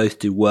and we'd both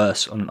do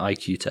worse on an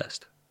IQ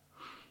test.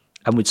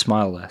 And we'd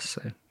smile less.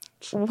 So.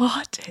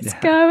 What is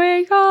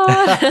going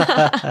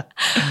on?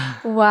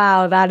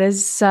 Wow, that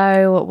is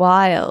so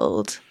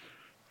wild.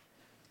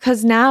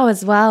 Because now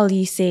as well,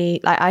 you see,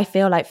 like, I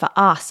feel like for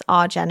us,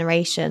 our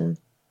generation,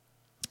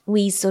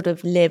 we sort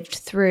of lived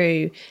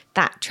through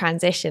that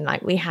transition.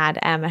 Like, we had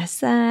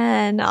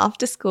MSN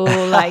after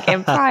school, like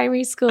in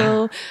primary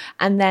school.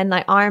 And then,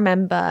 like, I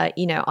remember,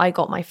 I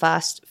got my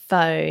first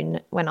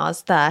phone when I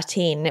was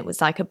 13. It was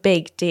like a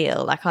big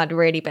deal. Like, I'd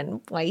really been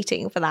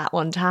waiting for that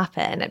one to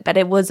happen. But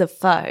it was a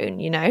phone,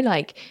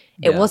 like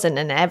it wasn't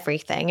an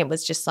everything. It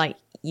was just like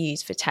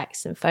used for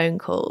texts and phone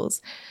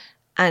calls.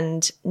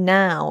 And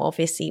now,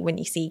 obviously, when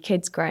you see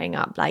kids growing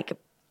up, like,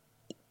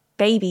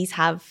 babies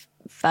have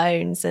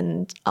phones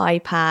and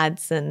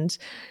iPads, and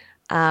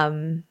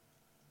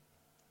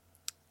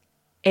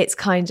it's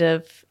kind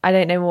of, I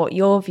don't know what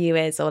your view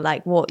is or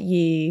like what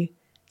you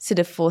sort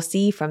of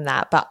foresee from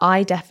that, but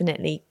I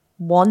definitely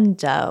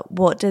wonder,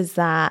 what does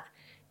that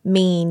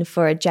mean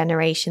for a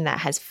generation that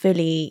has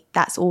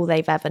that's all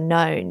they've ever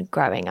known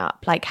growing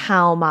up? Like,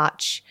 how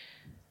much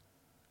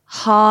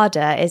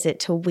harder is it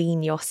to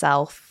wean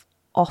yourself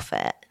off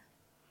it?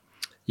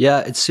 Yeah,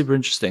 it's super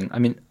interesting. I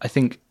mean, I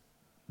think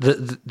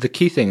the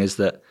key thing is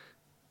that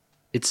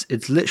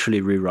it's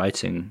literally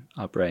rewriting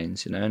our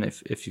brains, and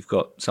if you've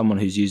got someone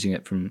who's using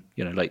it from,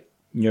 like,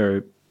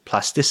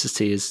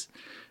 neuroplasticity is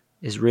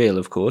is real,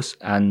 of course,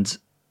 and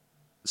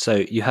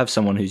so you have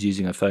someone who's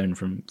using a phone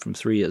from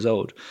 3 years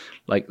old,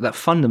 like that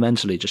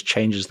fundamentally just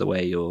changes the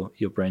way your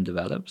brain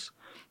develops.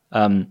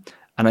 And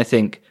I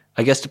think,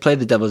 I guess, to play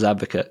the devil's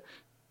advocate,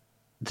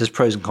 there's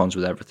pros and cons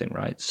with everything,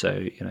 right?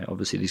 So,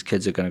 obviously these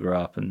kids are going to grow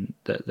up and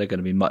they're going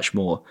to be much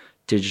more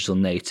digital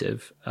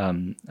native.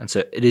 And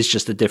so it is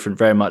just a different,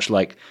 very much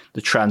like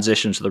the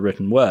transition to the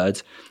written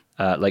word.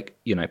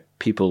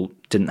 People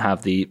didn't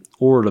have the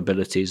oral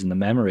abilities and the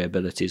memory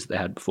abilities that they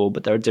had before,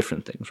 but there are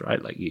different things,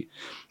 right? Like you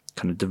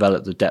kind of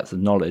develop the depth of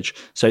knowledge.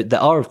 So there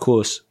are, of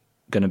course,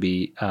 going to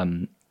be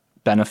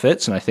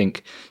benefits. And I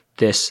think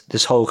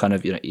this whole kind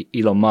of,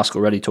 Elon Musk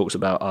already talks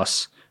about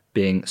us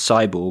being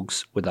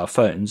cyborgs with our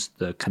phones.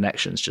 The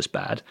connection's just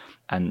bad.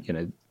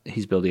 And,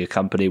 he's building a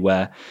company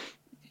where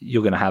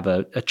you're going to have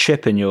a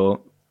chip in your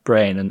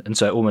brain. And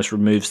so it almost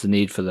removes the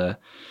need for the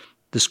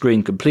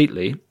screen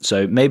completely.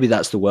 So maybe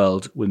that's the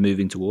world we're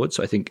moving towards.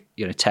 So I think,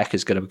 tech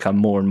is going to become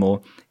more and more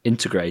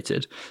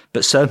integrated.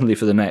 But certainly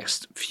for the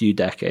next few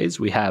decades,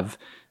 we have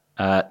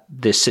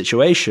this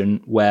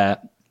situation where,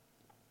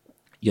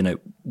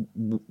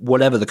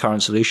 whatever the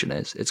current solution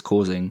is, it's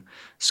causing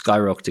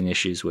skyrocketing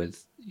issues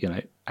with,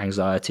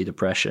 anxiety,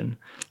 depression.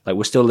 Like,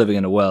 we're still living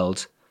in a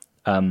world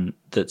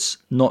that's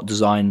not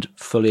designed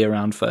fully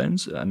around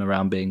phones and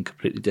around being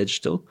completely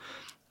digital.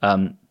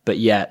 But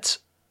yet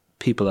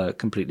people are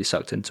completely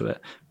sucked into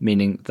it,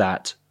 meaning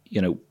that,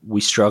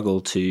 we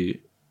struggle to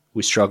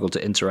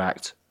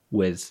interact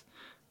with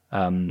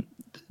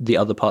the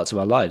other parts of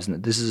our lives.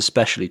 And this is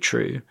especially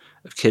true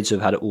of kids who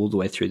have had it all the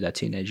way through their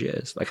teenage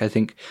years. Like, I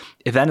think,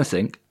 if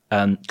anything,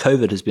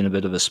 COVID has been a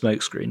bit of a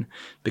smokescreen,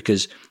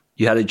 because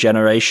you had a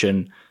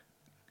generation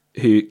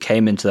who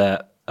came into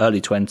their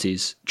early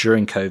 20s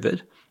during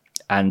COVID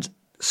and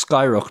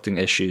skyrocketing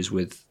issues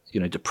with,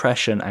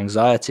 depression,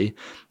 anxiety.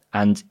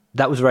 And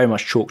that was very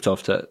much chalked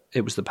off to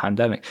it was the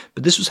pandemic.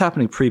 But this was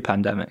happening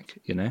pre-pandemic,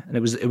 and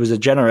it was a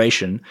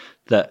generation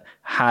that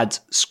had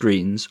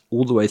screens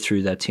all the way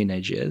through their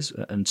teenage years,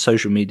 and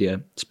social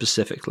media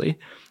specifically.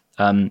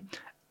 It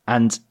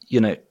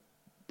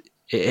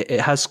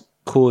has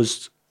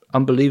caused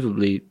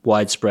unbelievably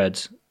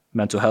widespread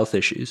mental health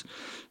issues.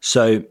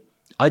 So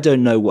I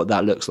don't know what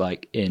that looks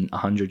like in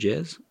 100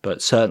 years,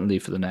 but certainly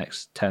for the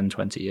next 10,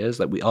 20 years,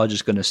 like, we are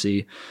just going to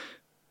see,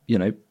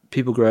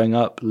 people growing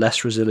up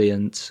less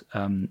resilient,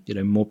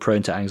 more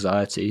prone to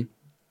anxiety.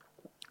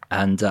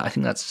 And I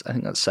think that's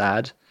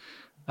sad.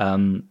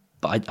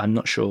 But I'm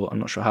not sure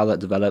how that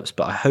develops,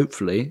 but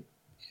hopefully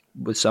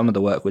with some of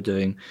the work we're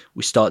doing,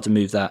 we start to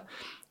move that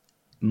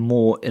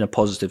more in a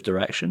positive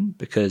direction,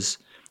 because,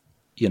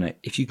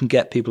 if you can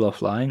get people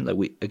offline, like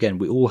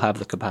we all have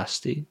the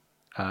capacity,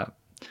 kind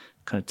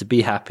of to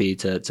be happy,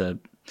 to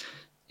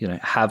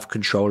have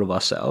control of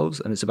ourselves,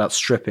 and it's about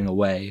stripping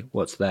away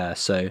what's there.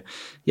 So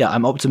yeah,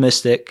 I'm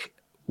optimistic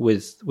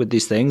with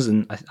these things,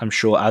 and I'm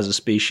sure as a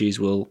species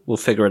we'll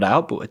figure it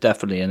out, but we're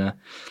definitely in a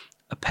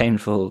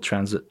painful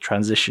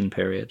transition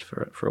period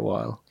for a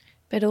while.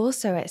 But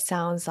also it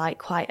sounds like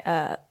quite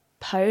a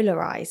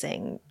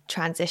polarizing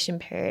transition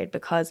period,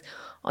 because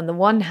on the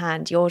one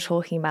hand you're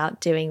talking about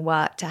doing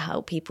work to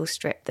help people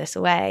strip this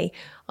away,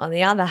 on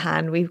the other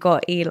hand we've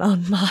got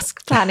Elon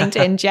Musk planning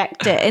to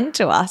inject it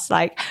into us.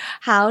 Like,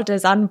 how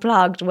does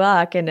Unplugged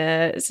work in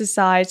a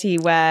society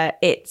where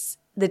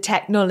the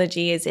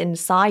technology is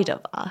inside of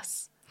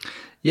us?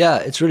 Yeah,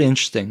 it's really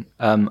interesting.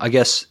 I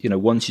guess,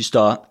 once you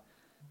start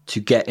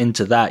to get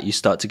into that, you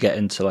start to get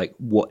into, like,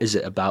 what is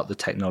it about the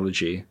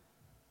technology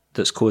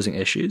that's causing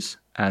issues?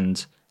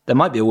 And there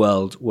might be a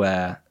world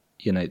where,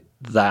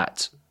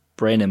 that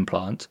brain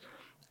implant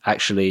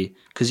actually,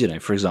 because,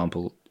 for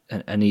example,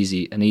 an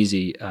easy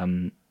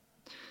thing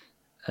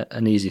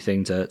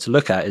to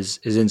look at is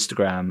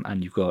Instagram,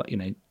 and you've got,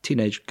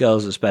 teenage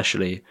girls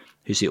especially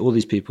who see all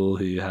these people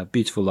who have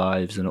beautiful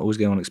lives and are always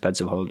going on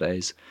expensive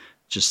holidays,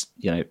 just,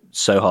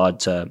 so hard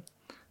to,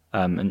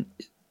 and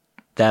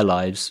their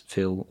lives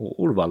feel, or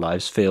all of our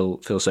lives feel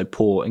so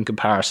poor in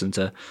comparison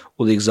to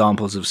all the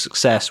examples of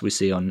success we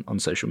see on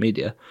social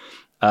media.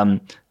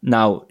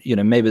 Now,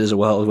 maybe there's a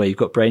world where you've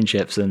got brain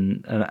chips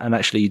and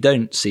actually you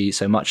don't see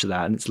so much of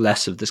that, and it's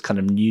less of this kind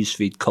of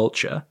newsfeed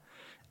culture,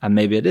 and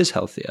maybe it is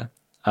healthier.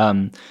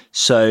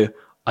 So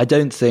I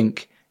don't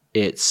think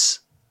it's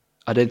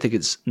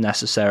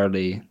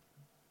necessarily,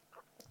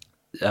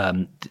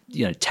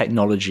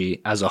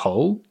 technology as a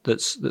whole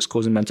that's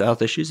causing mental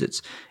health issues.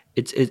 It's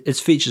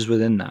features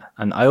within that.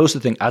 And I also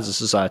think as a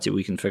society,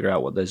 we can figure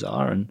out what those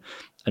are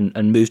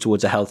and move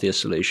towards a healthier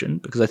solution,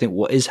 because I think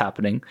what is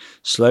happening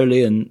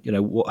slowly, and,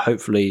 what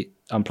hopefully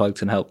Unplugged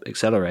can help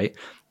accelerate,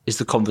 is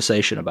the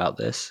conversation about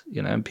this,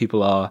 and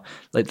people are,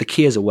 like, the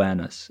key is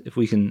awareness. If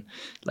we can,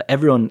 like,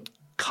 everyone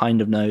kind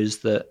of knows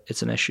that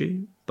it's an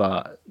issue,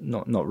 but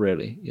not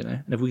really,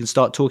 and if we can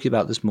start talking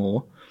about this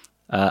more,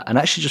 and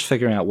actually just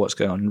figuring out what's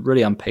going on and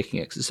really unpicking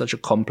it, because it's such a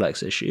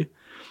complex issue,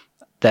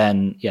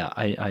 then yeah,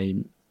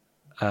 I'm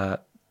a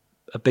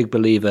big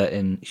believer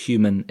in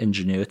human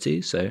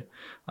ingenuity. So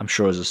I'm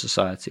sure as a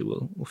society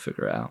we'll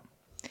figure it out.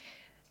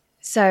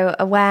 So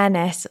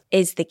awareness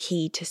is the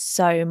key to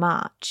so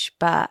much,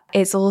 but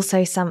it's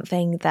also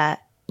something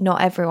that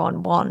not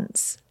everyone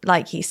wants.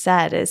 Like you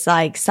said, it's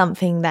like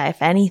something that,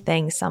 if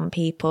anything, some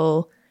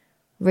people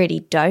really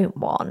don't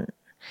want.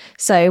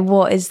 So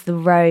what is the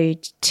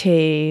road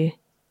to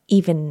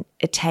even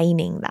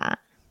attaining that?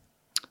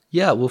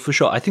 Yeah, well, for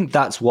sure. I think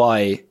that's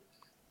why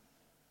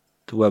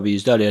the word we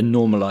used earlier,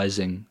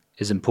 normalizing,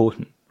 is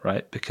important,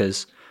 right?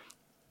 Because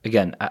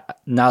again,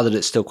 now that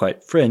it's still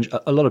quite fringe,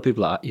 a lot of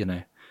people are,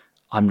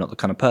 I'm not the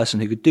kind of person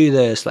who could do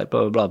this, like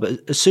blah, blah, blah.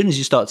 But as soon as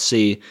you start to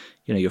see,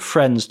 your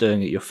friends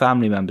doing it, your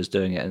family members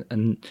doing it,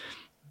 and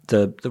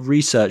the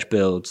research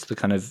builds, the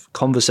kind of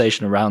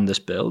conversation around this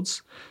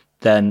builds,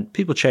 then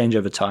people change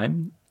over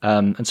time.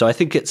 And so I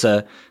think it's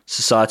a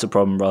societal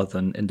problem rather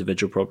than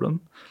individual problem.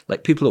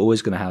 Like, people are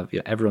always going to have,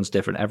 everyone's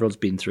different. Everyone's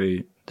been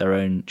through their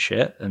own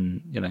shit,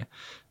 and,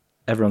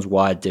 everyone's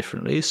wired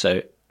differently.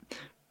 So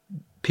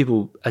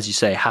people, as you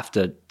say, have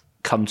to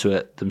come to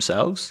it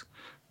themselves.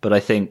 But I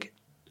think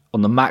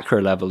on the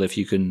macro level, if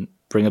you can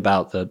bring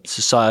about the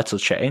societal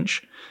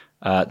change,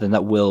 then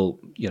that will,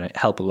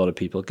 help a lot of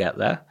people get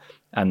there.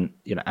 And,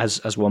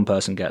 as one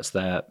person gets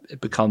there,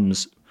 it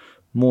becomes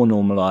more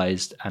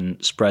normalized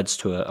and spreads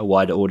to a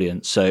wider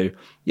audience. So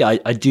yeah,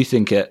 I do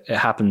think it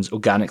happens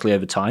organically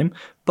over time,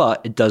 but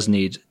it does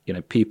need,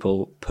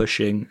 people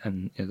pushing,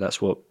 and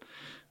that's what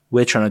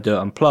we're trying to do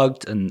at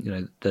Unplugged.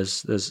 And,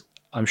 there's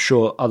I'm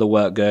sure other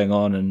work going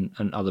on,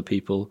 and other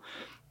people,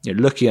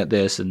 looking at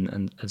this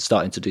and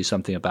starting to do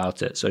something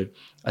about it. So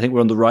I think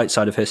we're on the right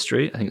side of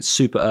history. I think it's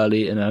super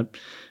early in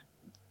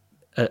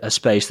a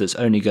space that's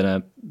only going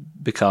to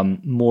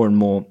become more and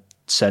more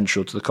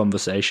central to the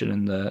conversation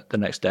in the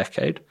next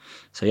decade.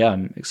 So yeah,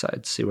 I'm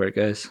excited to see where it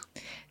goes.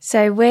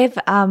 So with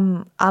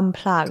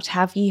Unplugged,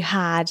 have you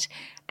had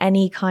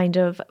any kind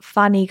of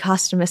funny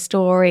customer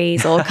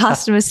stories or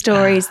customer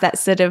stories that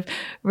sort of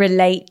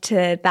relate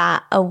to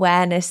that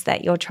awareness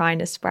that you're trying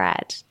to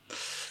spread?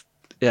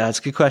 Yeah, it's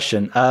a good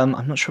question.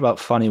 I'm not sure about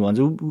funny ones.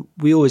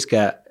 We always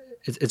get,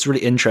 it's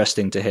really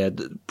interesting to hear.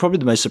 Probably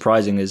the most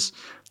surprising is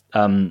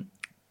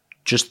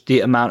just the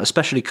amount,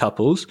 especially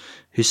couples,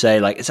 who say,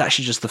 like, it's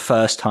actually just the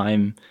first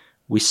time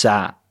we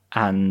sat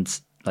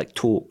and like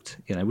talked,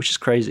 which is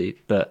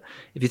crazy. But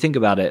if you think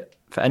about it,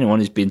 for anyone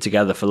who's been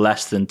together for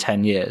less than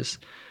 10 years,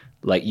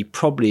 like, you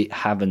probably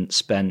haven't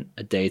spent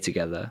a day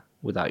together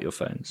without your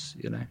phones,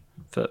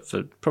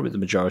 for probably the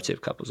majority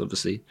of couples.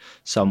 Obviously,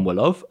 some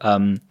will have.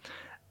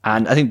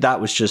 And I think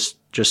that was just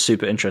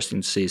super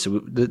interesting to see.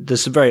 So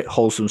there's some very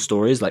wholesome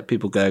stories, like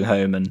people going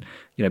home and,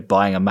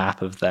 buying a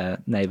map of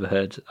their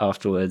neighborhood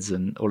afterwards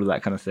and all of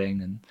that kind of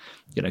thing. And,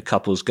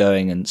 couples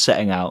going and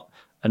setting out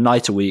a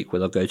night a week where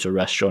they'll go to a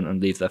restaurant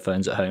and leave their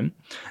phones at home.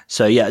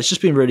 So yeah, it's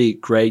just been really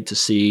great to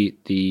see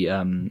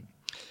the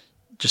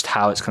just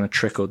how it's kind of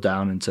trickled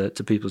down into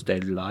people's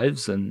daily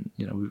lives. And,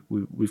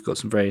 we've got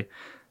some very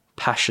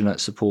passionate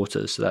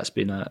supporters. So that's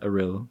been a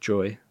real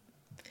joy.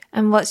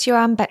 And what's your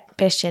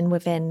ambition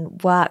within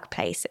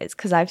workplaces?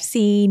 Because I've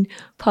seen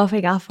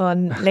popping up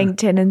on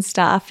LinkedIn and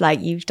stuff, like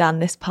you've done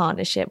this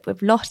partnership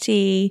with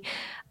Lottie.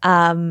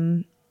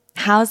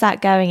 How's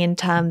that going in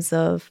terms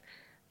of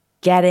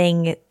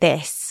getting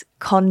this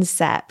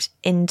concept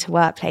into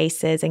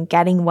workplaces and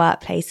getting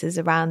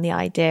workplaces around the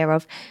idea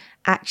of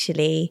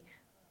actually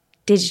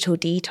digital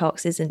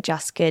detox isn't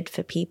just good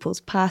for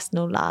people's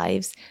personal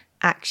lives.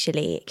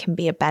 Actually, it can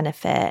be a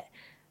benefit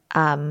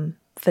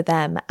for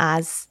them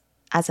as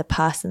a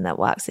person that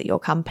works at your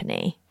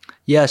company?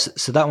 Yes,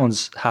 so that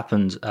one's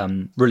happened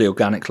really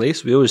organically.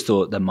 So we always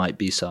thought there might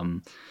be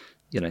some,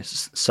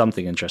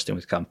 something interesting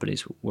with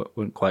companies. We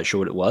weren't quite sure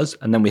what it was.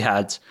 And then we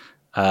had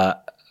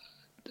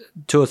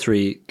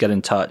E003 get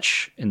in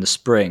touch in the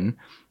spring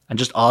and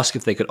just ask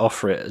if they could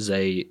offer it as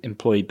a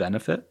employee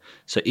benefit.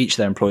 So each of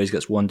their employees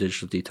gets one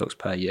digital detox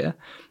per year.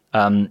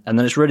 And then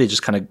it's really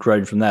just kind of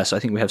grown from there. So I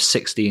think we have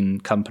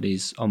 16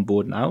 companies on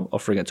board now,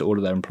 offering it to all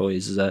of their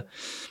employees as a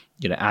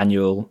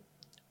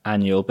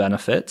annual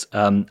benefit.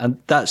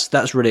 And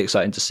that's really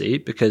exciting to see,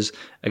 because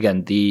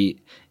again,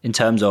 in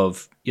terms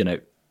of,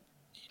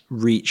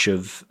 reach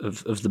of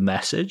the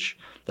message,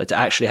 like, to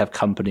actually have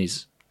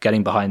companies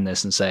getting behind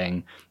this and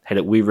saying, hey,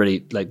 look, we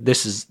really, like,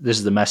 this is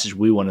the message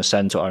we want to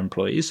send to our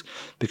employees.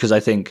 Because I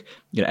think,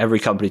 every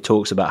company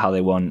talks about how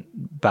they want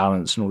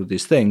balance and all of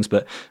these things,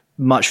 but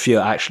much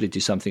fewer actually do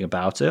something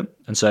about it.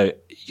 And so,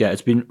 yeah,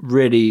 it's been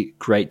really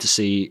great to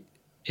see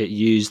it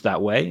used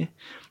that way.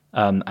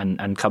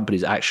 And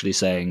companies actually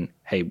saying,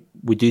 hey,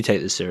 we do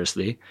take this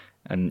seriously,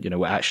 and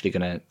we're actually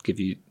going to give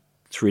you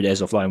 3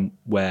 days offline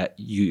where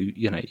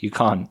you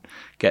can't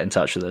get in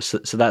touch with us.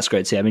 So that's great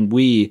to see. I mean,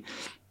 we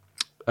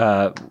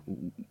I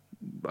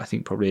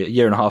think probably a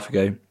year and a half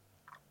ago,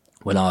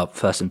 when our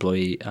first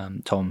employee,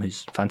 Tom,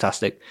 who's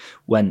fantastic,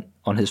 went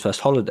on his first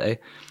holiday,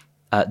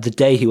 the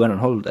day he went on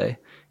holiday,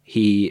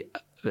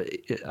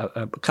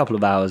 a couple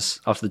of hours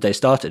after the day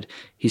started,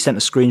 he sent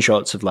us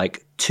screenshots of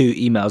like 2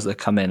 emails that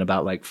come in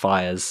about like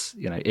fires,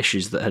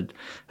 issues that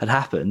had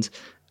happened.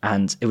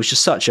 And it was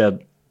just such a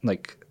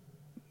like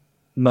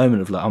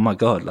moment of like, oh my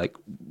God, like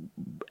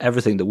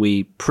everything that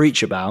we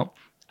preach about.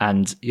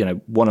 And,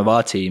 one of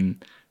our team,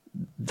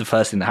 the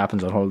first thing that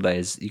happens on holiday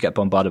is you get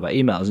bombarded by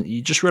emails, and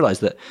you just realize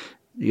that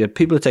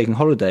people are taking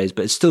holidays,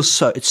 but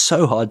it's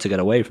so hard to get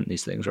away from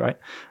these things, right?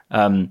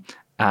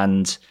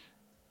 And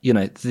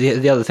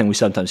the other thing we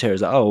sometimes hear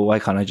is that, oh, why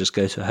can't I just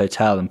go to a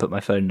hotel and put my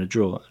phone in a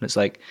drawer? And it's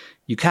like,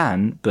 you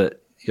can,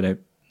 but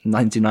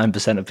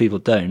 99% of people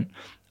don't.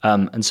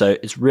 And so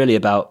it's really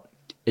about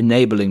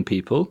enabling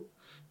people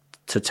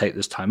to take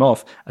this time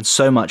off. And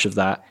so much of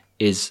that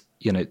is,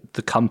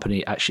 the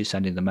company actually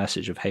sending the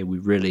message of, hey,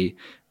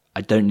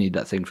 I don't need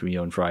that thing from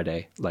you on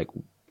Friday. Like,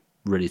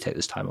 really take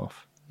this time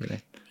off.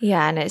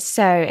 Yeah, and it's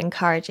so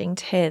encouraging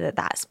to hear that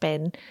that's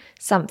been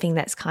something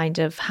that's kind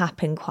of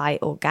happened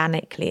quite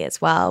organically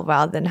as well,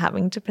 rather than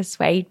having to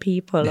persuade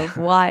people of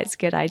why it's a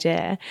good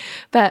idea.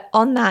 But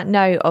on that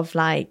note of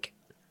like,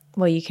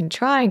 well, you can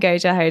try and go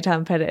to a hotel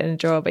and put it in a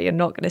drawer, but you're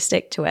not going to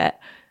stick to it.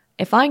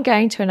 If I'm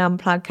going to an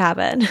unplugged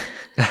cabin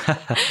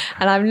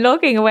and I'm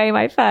logging away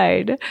my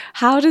phone,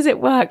 how does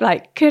it work?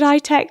 Like, could I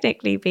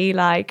technically be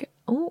like,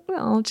 oh,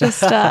 I'll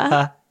just...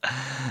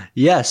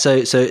 Yeah, so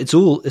it's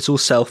all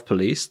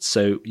self-policed.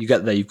 So you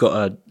get there, you've got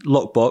a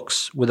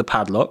lockbox with a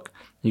padlock,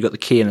 you've got the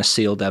key in a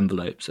sealed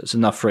envelope. So it's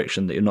enough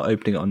friction that you're not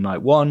opening it on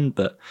night one,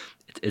 but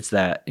it's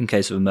there in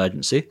case of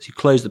emergency. So you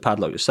close the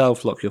padlock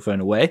yourself, lock your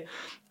phone away.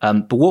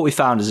 But what we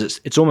found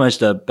is it's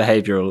almost a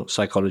behavioral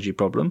psychology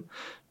problem,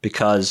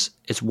 because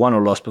it's won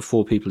or lost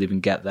before people even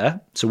get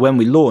there. So when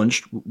we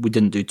launched, we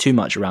didn't do too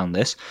much around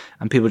this,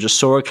 and people just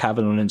saw a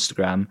cabin on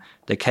Instagram.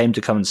 They came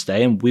to come and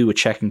stay, and we were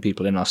checking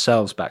people in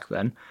ourselves back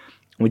then.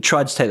 We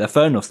tried to take their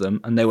phone off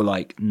them, and they were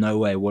like, no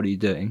way, what are you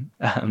doing?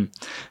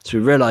 So we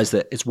realized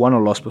that it's won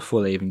or lost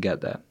before they even get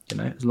there.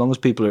 As long as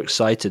people are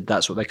excited,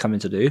 that's what they're coming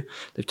to do.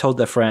 They've told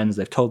their friends,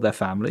 they've told their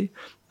family,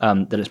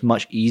 that it's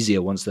much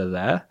easier once they're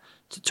there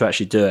to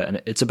actually do it.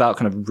 And it's about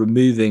kind of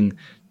removing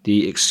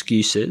the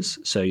excuses.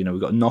 So, we've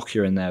got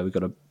Nokia in there, we've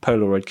got a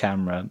Polaroid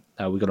camera,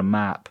 we've got a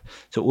map.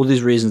 So all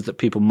these reasons that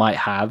people might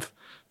have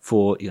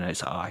for,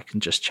 it's like, I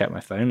can just check my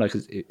phone. Like,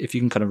 if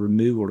you can kind of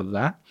remove all of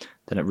that,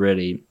 then it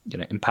really,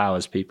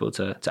 empowers people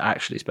to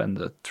actually spend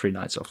the 3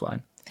 nights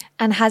offline.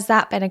 And has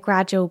that been a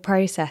gradual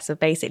process of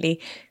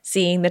basically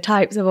seeing the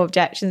types of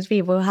objections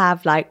people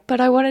have, like, but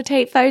I want to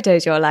take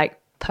photos, you're like,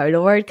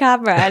 Polaroid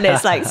camera, and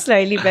it's like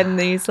slowly been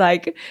these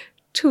like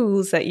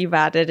tools that you've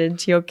added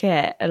into your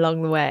kit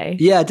along the way?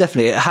 Yeah,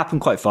 definitely. It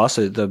happened quite fast.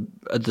 So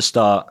at the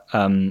start,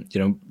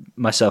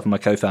 myself and my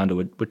co-founder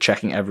were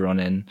checking everyone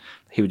in.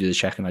 He would do the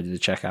check and I did the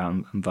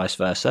checkout, and vice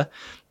versa.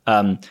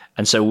 And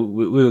so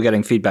we were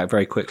getting feedback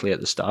very quickly at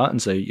the start.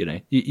 And so,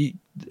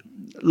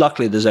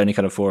 luckily there's only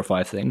kind of 4 or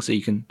 5 things, so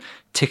you can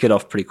tick it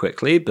off pretty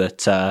quickly.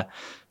 But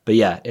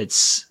yeah,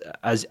 it's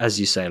as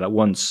you say, like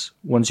once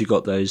you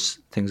got those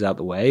things out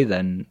the way,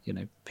 then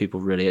people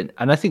really,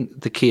 and I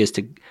think the key is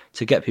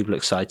to get people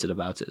excited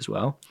about it as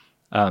well.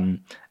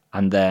 And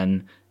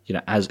then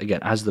as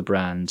the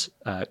brand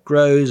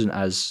grows, and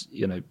as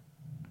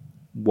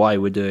why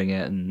we're doing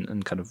it,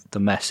 and kind of the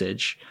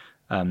message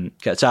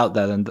gets out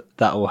there, then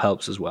that all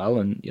helps as well.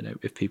 And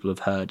if people have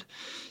heard,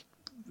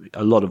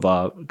 a lot of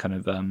our kind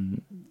of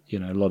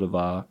a lot of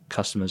our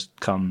customers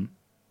come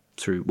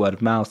through word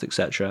of mouth,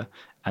 etc.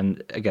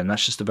 And again,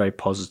 that's just a very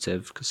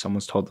positive, because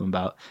someone's told them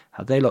about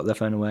how they locked their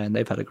phone away and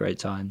they've had a great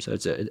time. So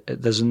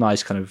there's a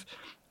nice kind of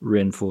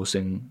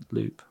reinforcing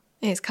loop.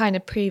 It's kind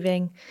of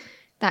proving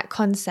that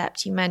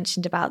concept you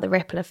mentioned about the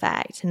ripple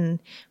effect. And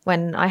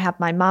when I had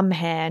my mum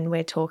here and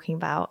we're talking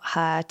about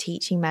her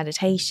teaching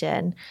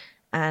meditation,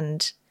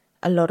 and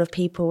a lot of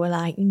people were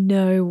like,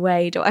 no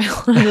way do I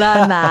want to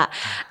learn that.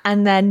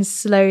 And then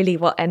slowly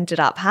what ended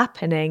up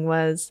happening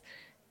was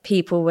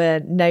people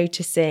were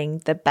noticing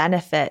the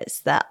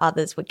benefits that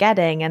others were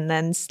getting, and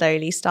then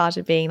slowly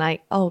started being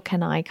like, oh,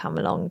 can I come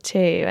along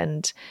too?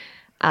 And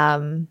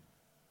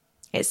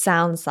it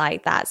sounds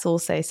like that's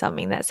also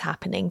something that's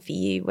happening for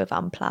you with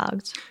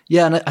Unplugged.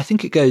 Yeah, and I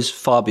think it goes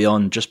far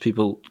beyond just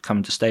people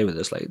coming to stay with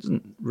us. Like, it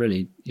doesn't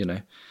really,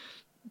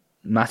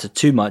 matter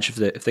too much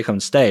if they come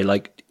and stay.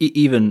 Like,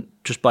 even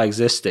just by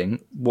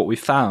existing, what we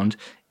found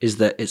is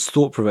that it's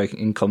thought-provoking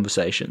in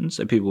conversations.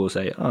 So people will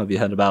say, oh, have you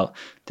heard about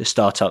this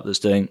startup that's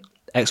doing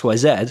X, Y,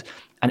 Z?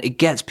 And it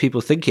gets people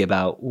thinking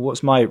about,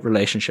 what's my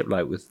relationship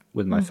like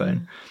with my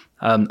phone?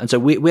 And so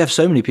we have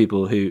so many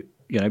people who,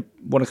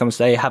 want to come and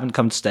stay, haven't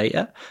come to stay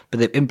yet, but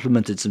they've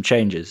implemented some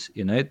changes.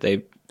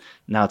 They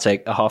now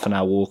take a half an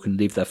hour walk and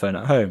leave their phone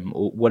at home,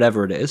 or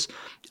whatever it is.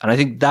 And I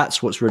think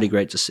that's what's really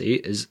great to see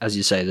is, as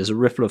you say, there's a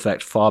ripple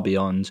effect far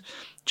beyond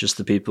just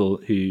the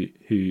people who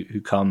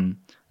come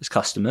as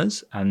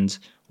customers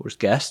or as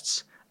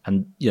guests.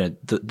 And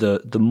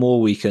the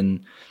more we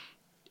can,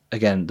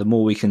 again, the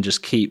more we can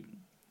just keep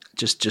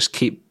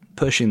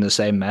pushing the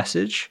same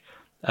message,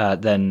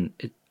 then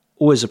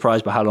always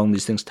surprised by how long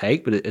these things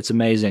take. But it's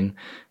amazing,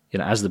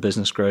 as the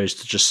business grows,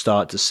 to just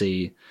start to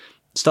see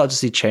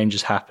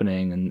changes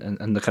happening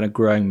and the kind of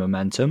growing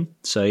momentum.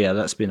 So yeah,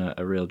 that's been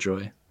a real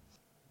joy.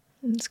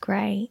 That's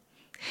great.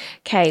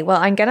 Okay,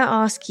 well, I'm going to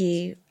ask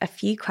you a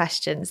few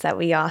questions that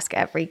we ask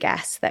every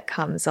guest that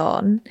comes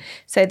on.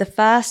 So the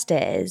first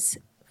is,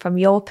 from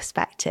your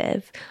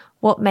perspective,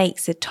 what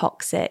makes a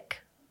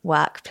toxic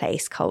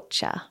workplace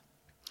culture?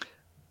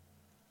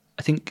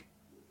 I think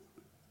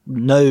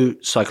no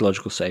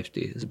psychological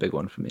safety is a big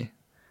one for me.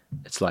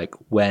 It's like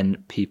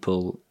when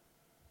people,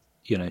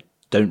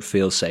 don't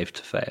feel safe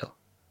to fail.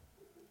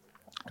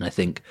 And I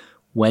think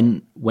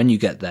when you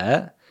get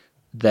there,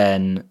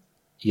 then,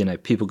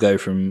 people go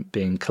from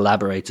being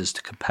collaborators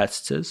to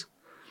competitors.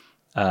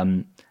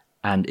 And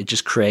it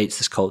just creates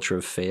this culture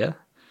of fear.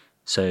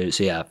 So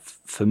yeah,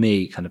 for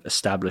me, kind of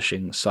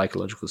establishing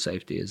psychological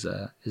safety is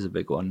a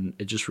big one.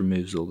 It just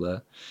removes all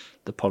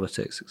the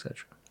politics,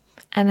 etc.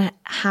 And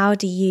how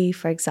do you,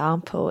 for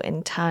example,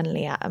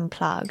 internally at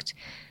Unplugged,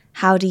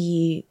 how do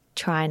you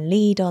try and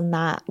lead on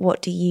that?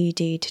 What do you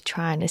do to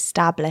try and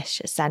establish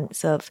a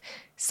sense of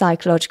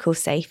psychological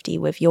safety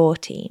with your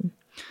team?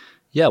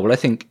 Yeah, well,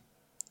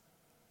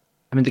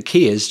 the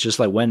key is just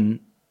like when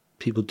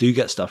people do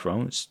get stuff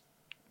wrong, it's,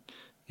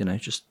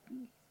 just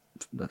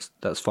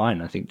that's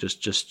fine. I think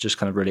just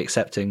kind of really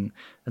accepting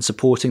and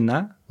supporting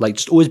that, like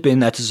just always being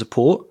there to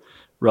support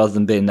rather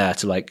than being there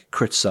to like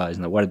criticize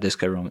and like, why did this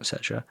go wrong,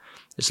 etc.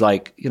 It's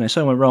like,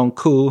 something went wrong.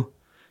 Cool.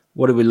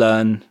 What did we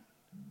learn?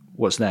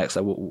 What's next?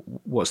 Like,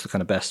 what's the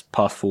kind of best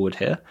path forward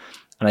here?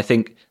 And I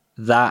think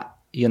that,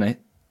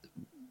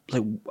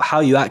 like how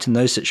you act in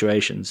those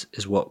situations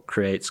is what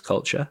creates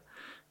culture.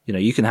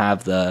 You can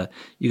have the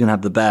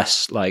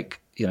best, like,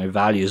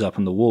 values up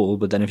on the wall,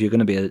 but then if you're going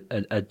to be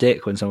a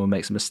dick when someone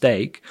makes a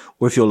mistake,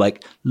 or if you're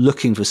like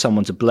looking for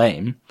someone to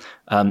blame.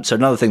 So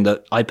another thing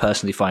that I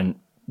personally find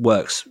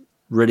works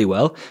really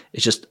well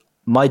is just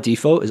my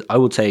default is I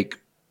will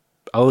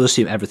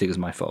assume everything is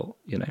my fault,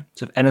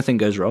 So if anything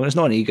goes wrong, it's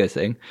not an ego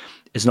thing.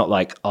 It's not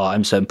like, oh,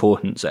 I'm so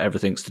important, so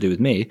everything's to do with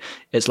me.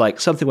 It's like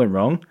something went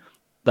wrong.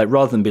 Like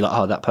rather than be like,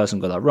 oh, that person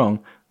got that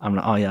wrong, I'm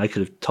like, oh yeah, I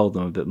could have told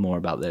them a bit more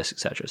about this,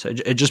 etc. So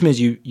it just means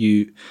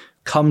you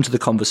come to the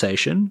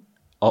conversation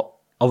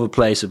of a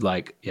place of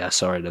like, yeah,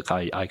 sorry, look,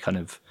 I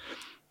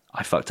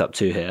fucked up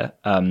too here,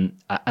 and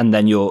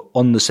then you're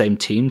on the same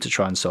team to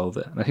try and solve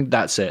it. And I think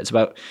that's it. It's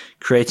about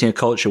creating a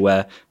culture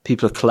where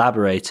people are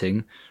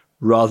collaborating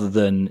rather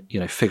than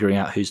figuring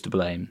out who's to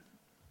blame.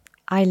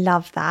 I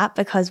love that,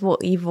 because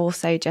what you've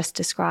also just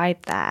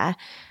described there,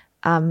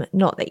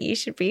 not that you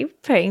should be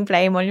putting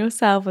blame on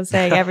yourself or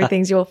saying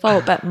everything's your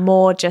fault, but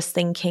more just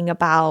thinking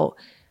about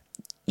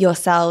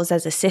yourselves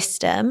as a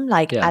system,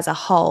 like as a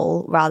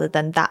whole, rather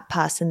than that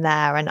person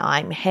there and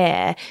I'm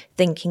here,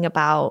 thinking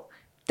about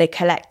the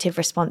collective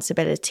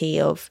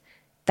responsibility of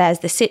there's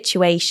the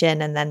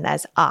situation and then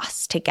there's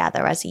us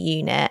together as a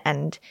unit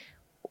and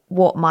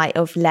what might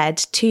have led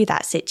to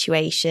that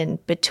situation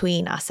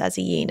between us as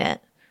a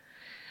unit.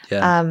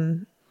 Yeah.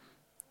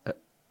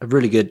 A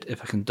really good,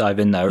 if I can dive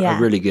in there, a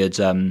really good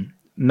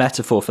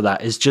metaphor for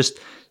that is just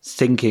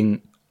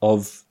thinking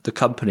of the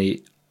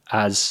company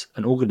as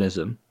an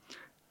organism.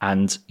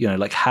 And,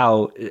 like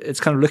how it's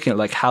kind of looking at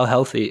like how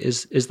healthy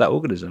is that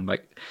organism,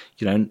 like,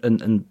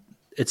 and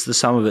it's the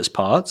sum of its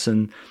parts.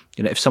 And,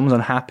 if someone's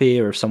unhappy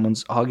or if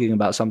someone's arguing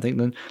about something,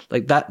 then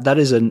like that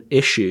is an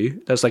issue.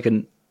 That's like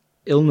an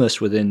illness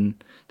within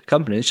the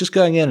company. It's just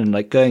going in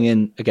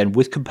again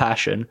with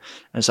compassion. And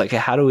it's like, hey,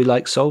 how do we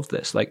like solve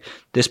this? Like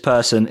this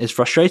person is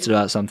frustrated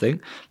about something.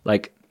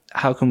 Like,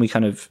 how can we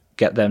kind of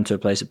get them to a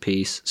place of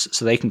peace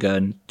so they can go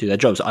and do their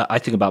jobs? I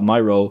think about my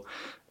role,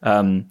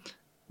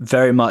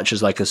 very much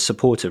as like a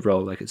supportive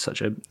role. Like it's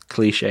such a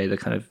cliche, the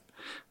kind of,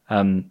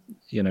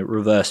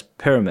 reverse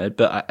pyramid,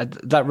 but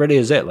that really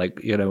is it. Like,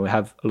 we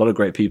have a lot of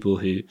great people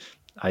who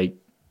I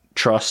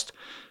trust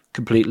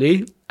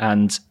completely.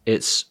 And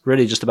it's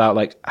really just about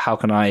like, how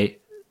can I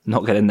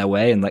not get in their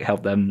way and like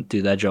help them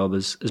do their job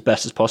as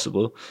best as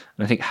possible.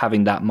 And I think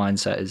having that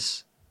mindset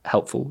is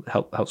helpful,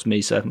 helps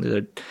me certainly. There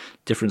are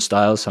different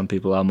styles. Some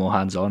people are more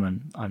hands-on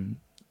and I'm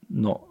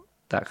not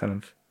that kind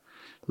of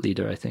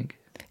leader, I think.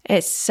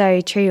 It's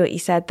so true what you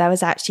said. There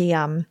was actually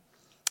a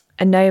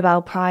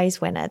Nobel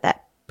Prize winner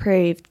that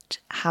proved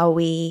how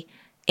we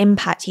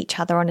impact each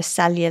other on a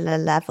cellular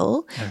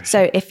level. Oh,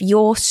 so if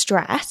you're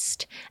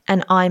stressed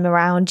and I'm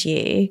around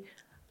you,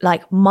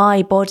 like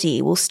my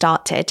body will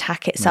start to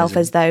attack itself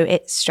as though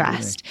it's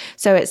stressed. Really?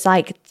 So it's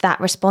like that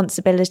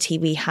responsibility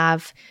we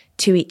have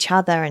to each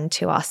other and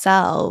to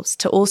ourselves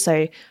to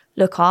also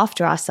look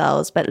after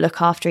ourselves, but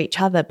look after each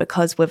other,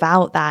 because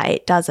without that,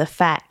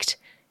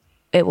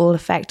 it will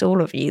affect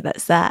all of you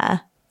that's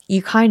there.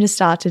 You kind of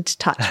started to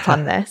touch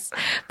upon this,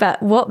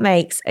 but what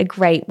makes a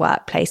great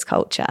workplace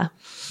culture?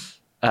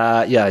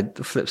 The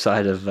flip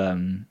side of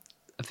the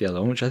other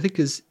one, which I think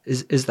is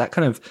that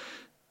kind of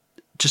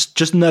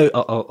just no.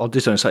 I'll do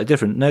something slightly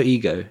different. No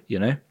ego,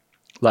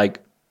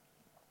 like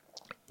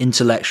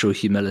intellectual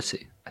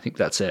humility. I think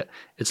that's it.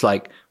 It's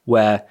like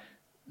where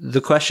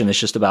the question is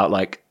just about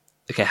like,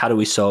 okay, how do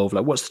we solve?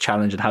 Like, what's the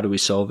challenge and how do we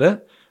solve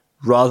it?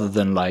 Rather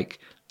than like,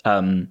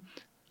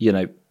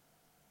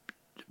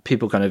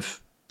 people kind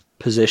of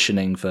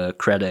positioning for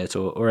credit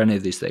or any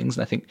of these things.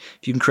 And I think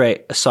if you can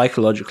create a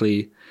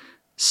psychologically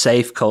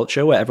safe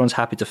culture where everyone's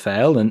happy to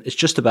fail, and it's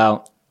just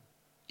about,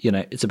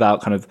 it's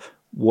about kind of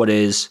what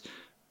is,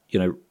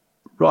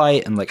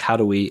 right, and like how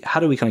do we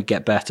kind of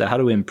get better, how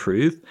do we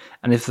improve?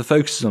 And if the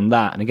focus is on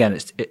that, and again,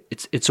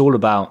 it's all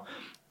about,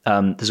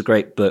 there's a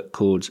great book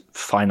called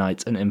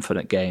Finite and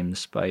Infinite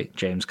Games by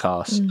James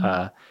Cass,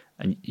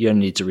 and you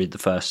only need to read the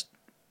first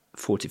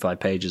 45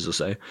 pages or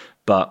so,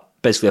 but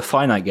basically a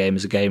finite game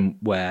is a game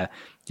where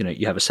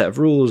you have a set of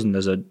rules and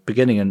there's a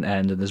beginning and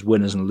end and there's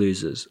winners and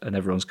losers and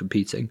everyone's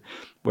competing,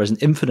 whereas an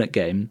infinite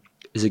game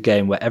is a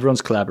game where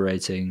everyone's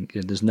collaborating,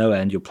 there's no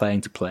end, you're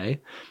playing to play.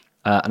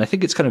 And I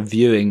think it's kind of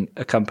viewing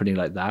a company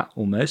like that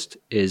almost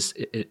is,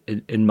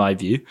 in my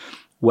view,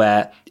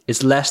 where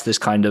it's less this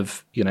kind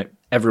of,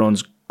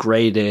 everyone's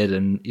graded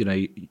and,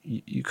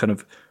 you kind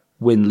of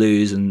win,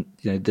 lose, and,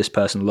 this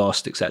person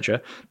lost,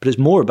 etc. But it's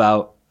more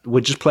about,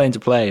 we're just playing to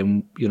play,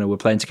 and, we're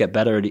playing to get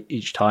better at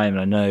each time.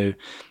 And I know,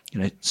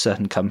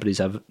 certain companies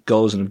have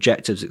goals and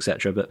objectives,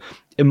 etc. But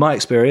in my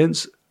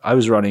experience, I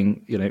was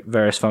running,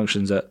 various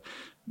functions at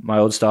my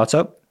old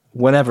startup.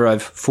 Whenever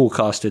I've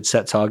forecasted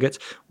set targets,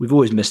 we've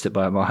always missed it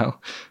by a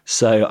mile.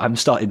 So I'm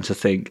starting to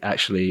think,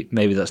 actually,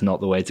 maybe that's not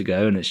the way to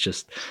go. And it's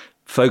just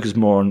focus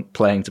more on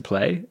playing to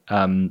play.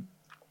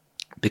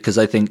 Because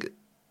I think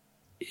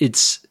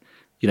it's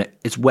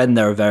when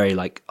there are very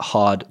like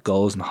hard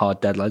goals and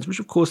hard deadlines,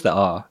 which of course there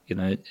are,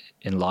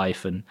 in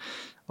life. And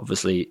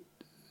obviously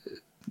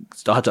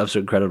startups are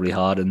incredibly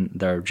hard and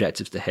there are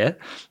objectives to hit.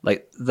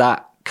 Like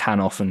that can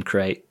often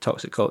create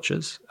toxic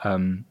cultures.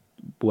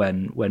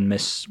 When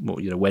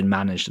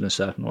managed in a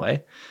certain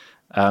way,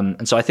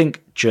 and so I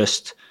think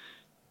just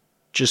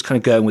kind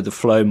of going with the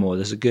flow more.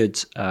 There's a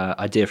good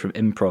idea from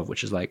improv,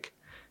 which is like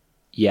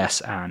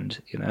yes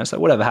and, it's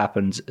like whatever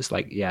happens, it's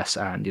like yes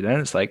and,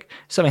 it's like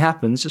if something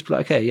happens, just be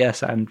like, okay,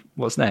 yes and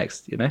what's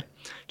next,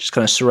 just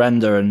kind of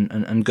surrender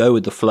and go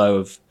with the flow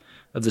of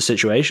the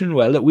situation.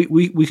 Where look,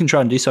 we can try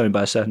and do something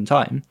by a certain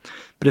time,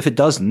 but if it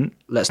doesn't,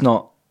 let's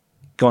not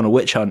go on a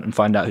witch hunt and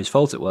find out whose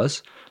fault it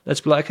was. Let's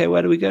be like, okay,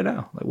 where do we go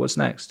now? Like, what's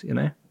next?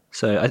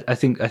 So I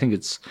think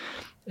it's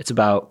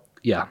about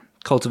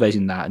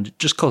cultivating that and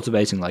just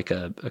cultivating like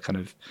a kind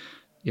of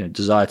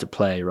desire to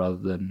play rather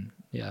than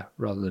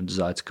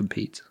desire to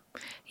compete.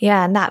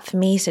 Yeah, and that for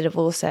me sort of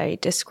also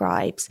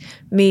describes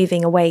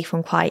moving away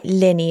from quite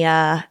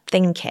linear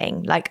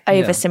thinking, like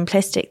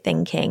oversimplistic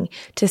thinking,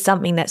 to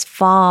something that's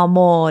far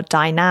more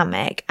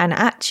dynamic and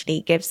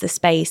actually gives the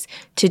space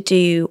to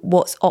do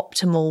what's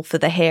optimal for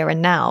the here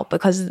and now,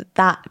 because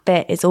that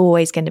bit is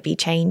always going to be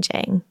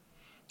changing.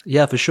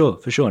 Yeah, for sure.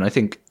 And I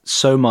think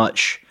so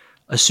much,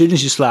 as soon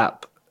as you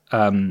slap,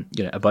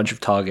 a bunch of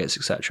targets,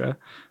 etc.,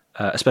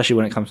 especially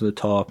when it comes to the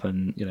top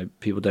and,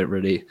 people don't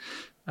really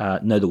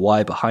know the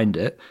why behind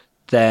it,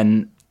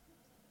 then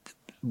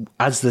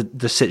as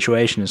the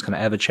situation is kind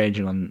of ever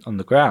changing on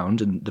the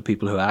ground and the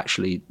people who are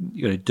actually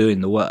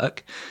doing the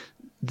work,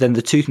 then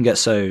the two can get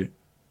so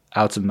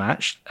out of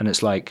match, and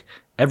it's like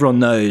everyone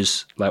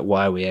knows like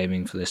why are we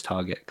aiming for this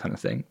target kind of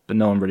thing, but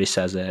no one really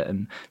says it,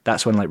 and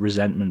that's when like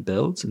resentment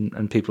builds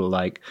and people are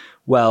like,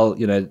 well,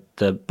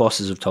 the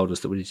bosses have told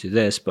us that we need to do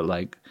this, but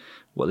like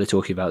what they're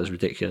talking about is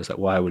ridiculous. Like,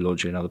 why are we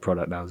launching another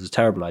product now? This is a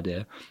terrible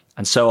idea.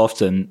 And so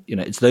often,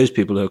 it's those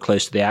people who are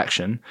close to the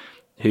action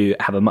who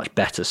have a much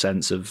better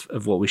sense of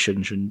what we should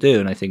and shouldn't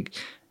do. And I think,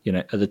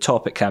 at the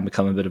top, it can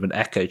become a bit of an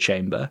echo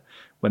chamber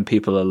when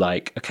people are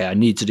like, okay, I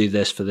need to do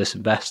this for this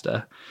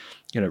investor,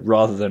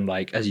 rather than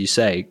like, as you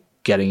say,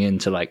 getting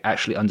into like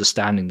actually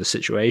understanding the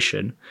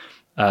situation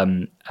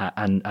and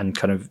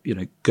kind of,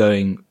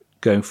 going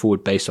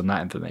forward based on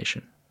that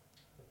information.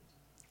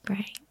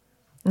 Great.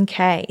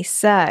 Okay,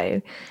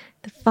 so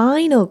the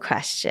final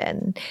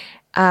question,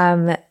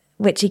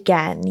 which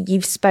again,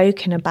 you've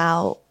spoken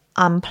about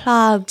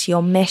Unplugged,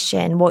 your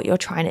mission, what you're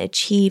trying to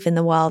achieve in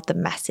the world, the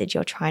message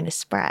you're trying to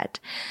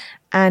spread.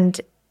 And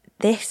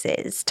this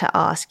is to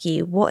ask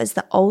you, what is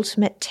the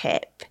ultimate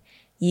tip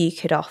you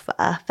could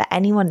offer for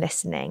anyone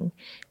listening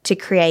to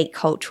create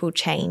cultural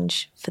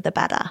change for the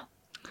better?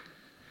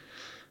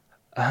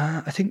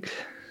 I think,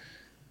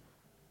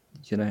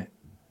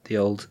 the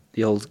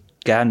old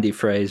Gandhi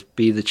phrase,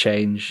 be the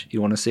change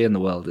you want to see in the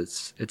world.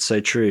 It's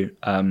so true.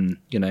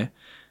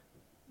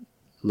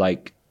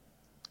 Like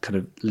kind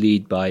of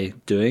lead by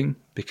doing,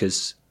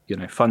 because,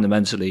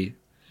 fundamentally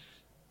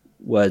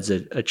words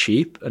are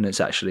cheap and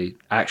it's actually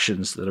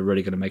actions that are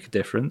really going to make a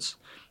difference.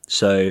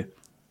 So,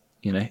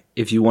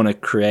 if you want to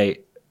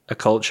create a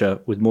culture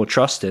with more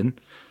trust in,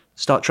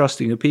 start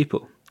trusting your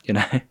people,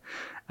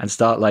 and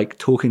start like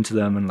talking to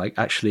them and like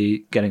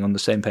actually getting on the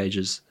same page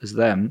as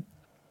them.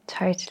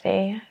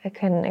 Totally. I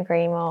couldn't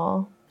agree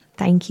more.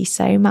 Thank you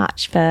so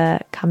much for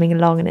coming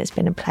along, and it's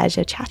been a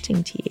pleasure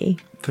chatting to you.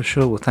 For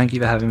sure. Well, thank you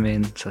for having me,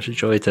 and such a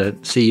joy to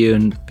see you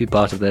and be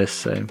part of this.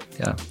 So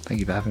yeah, thank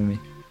you for having me.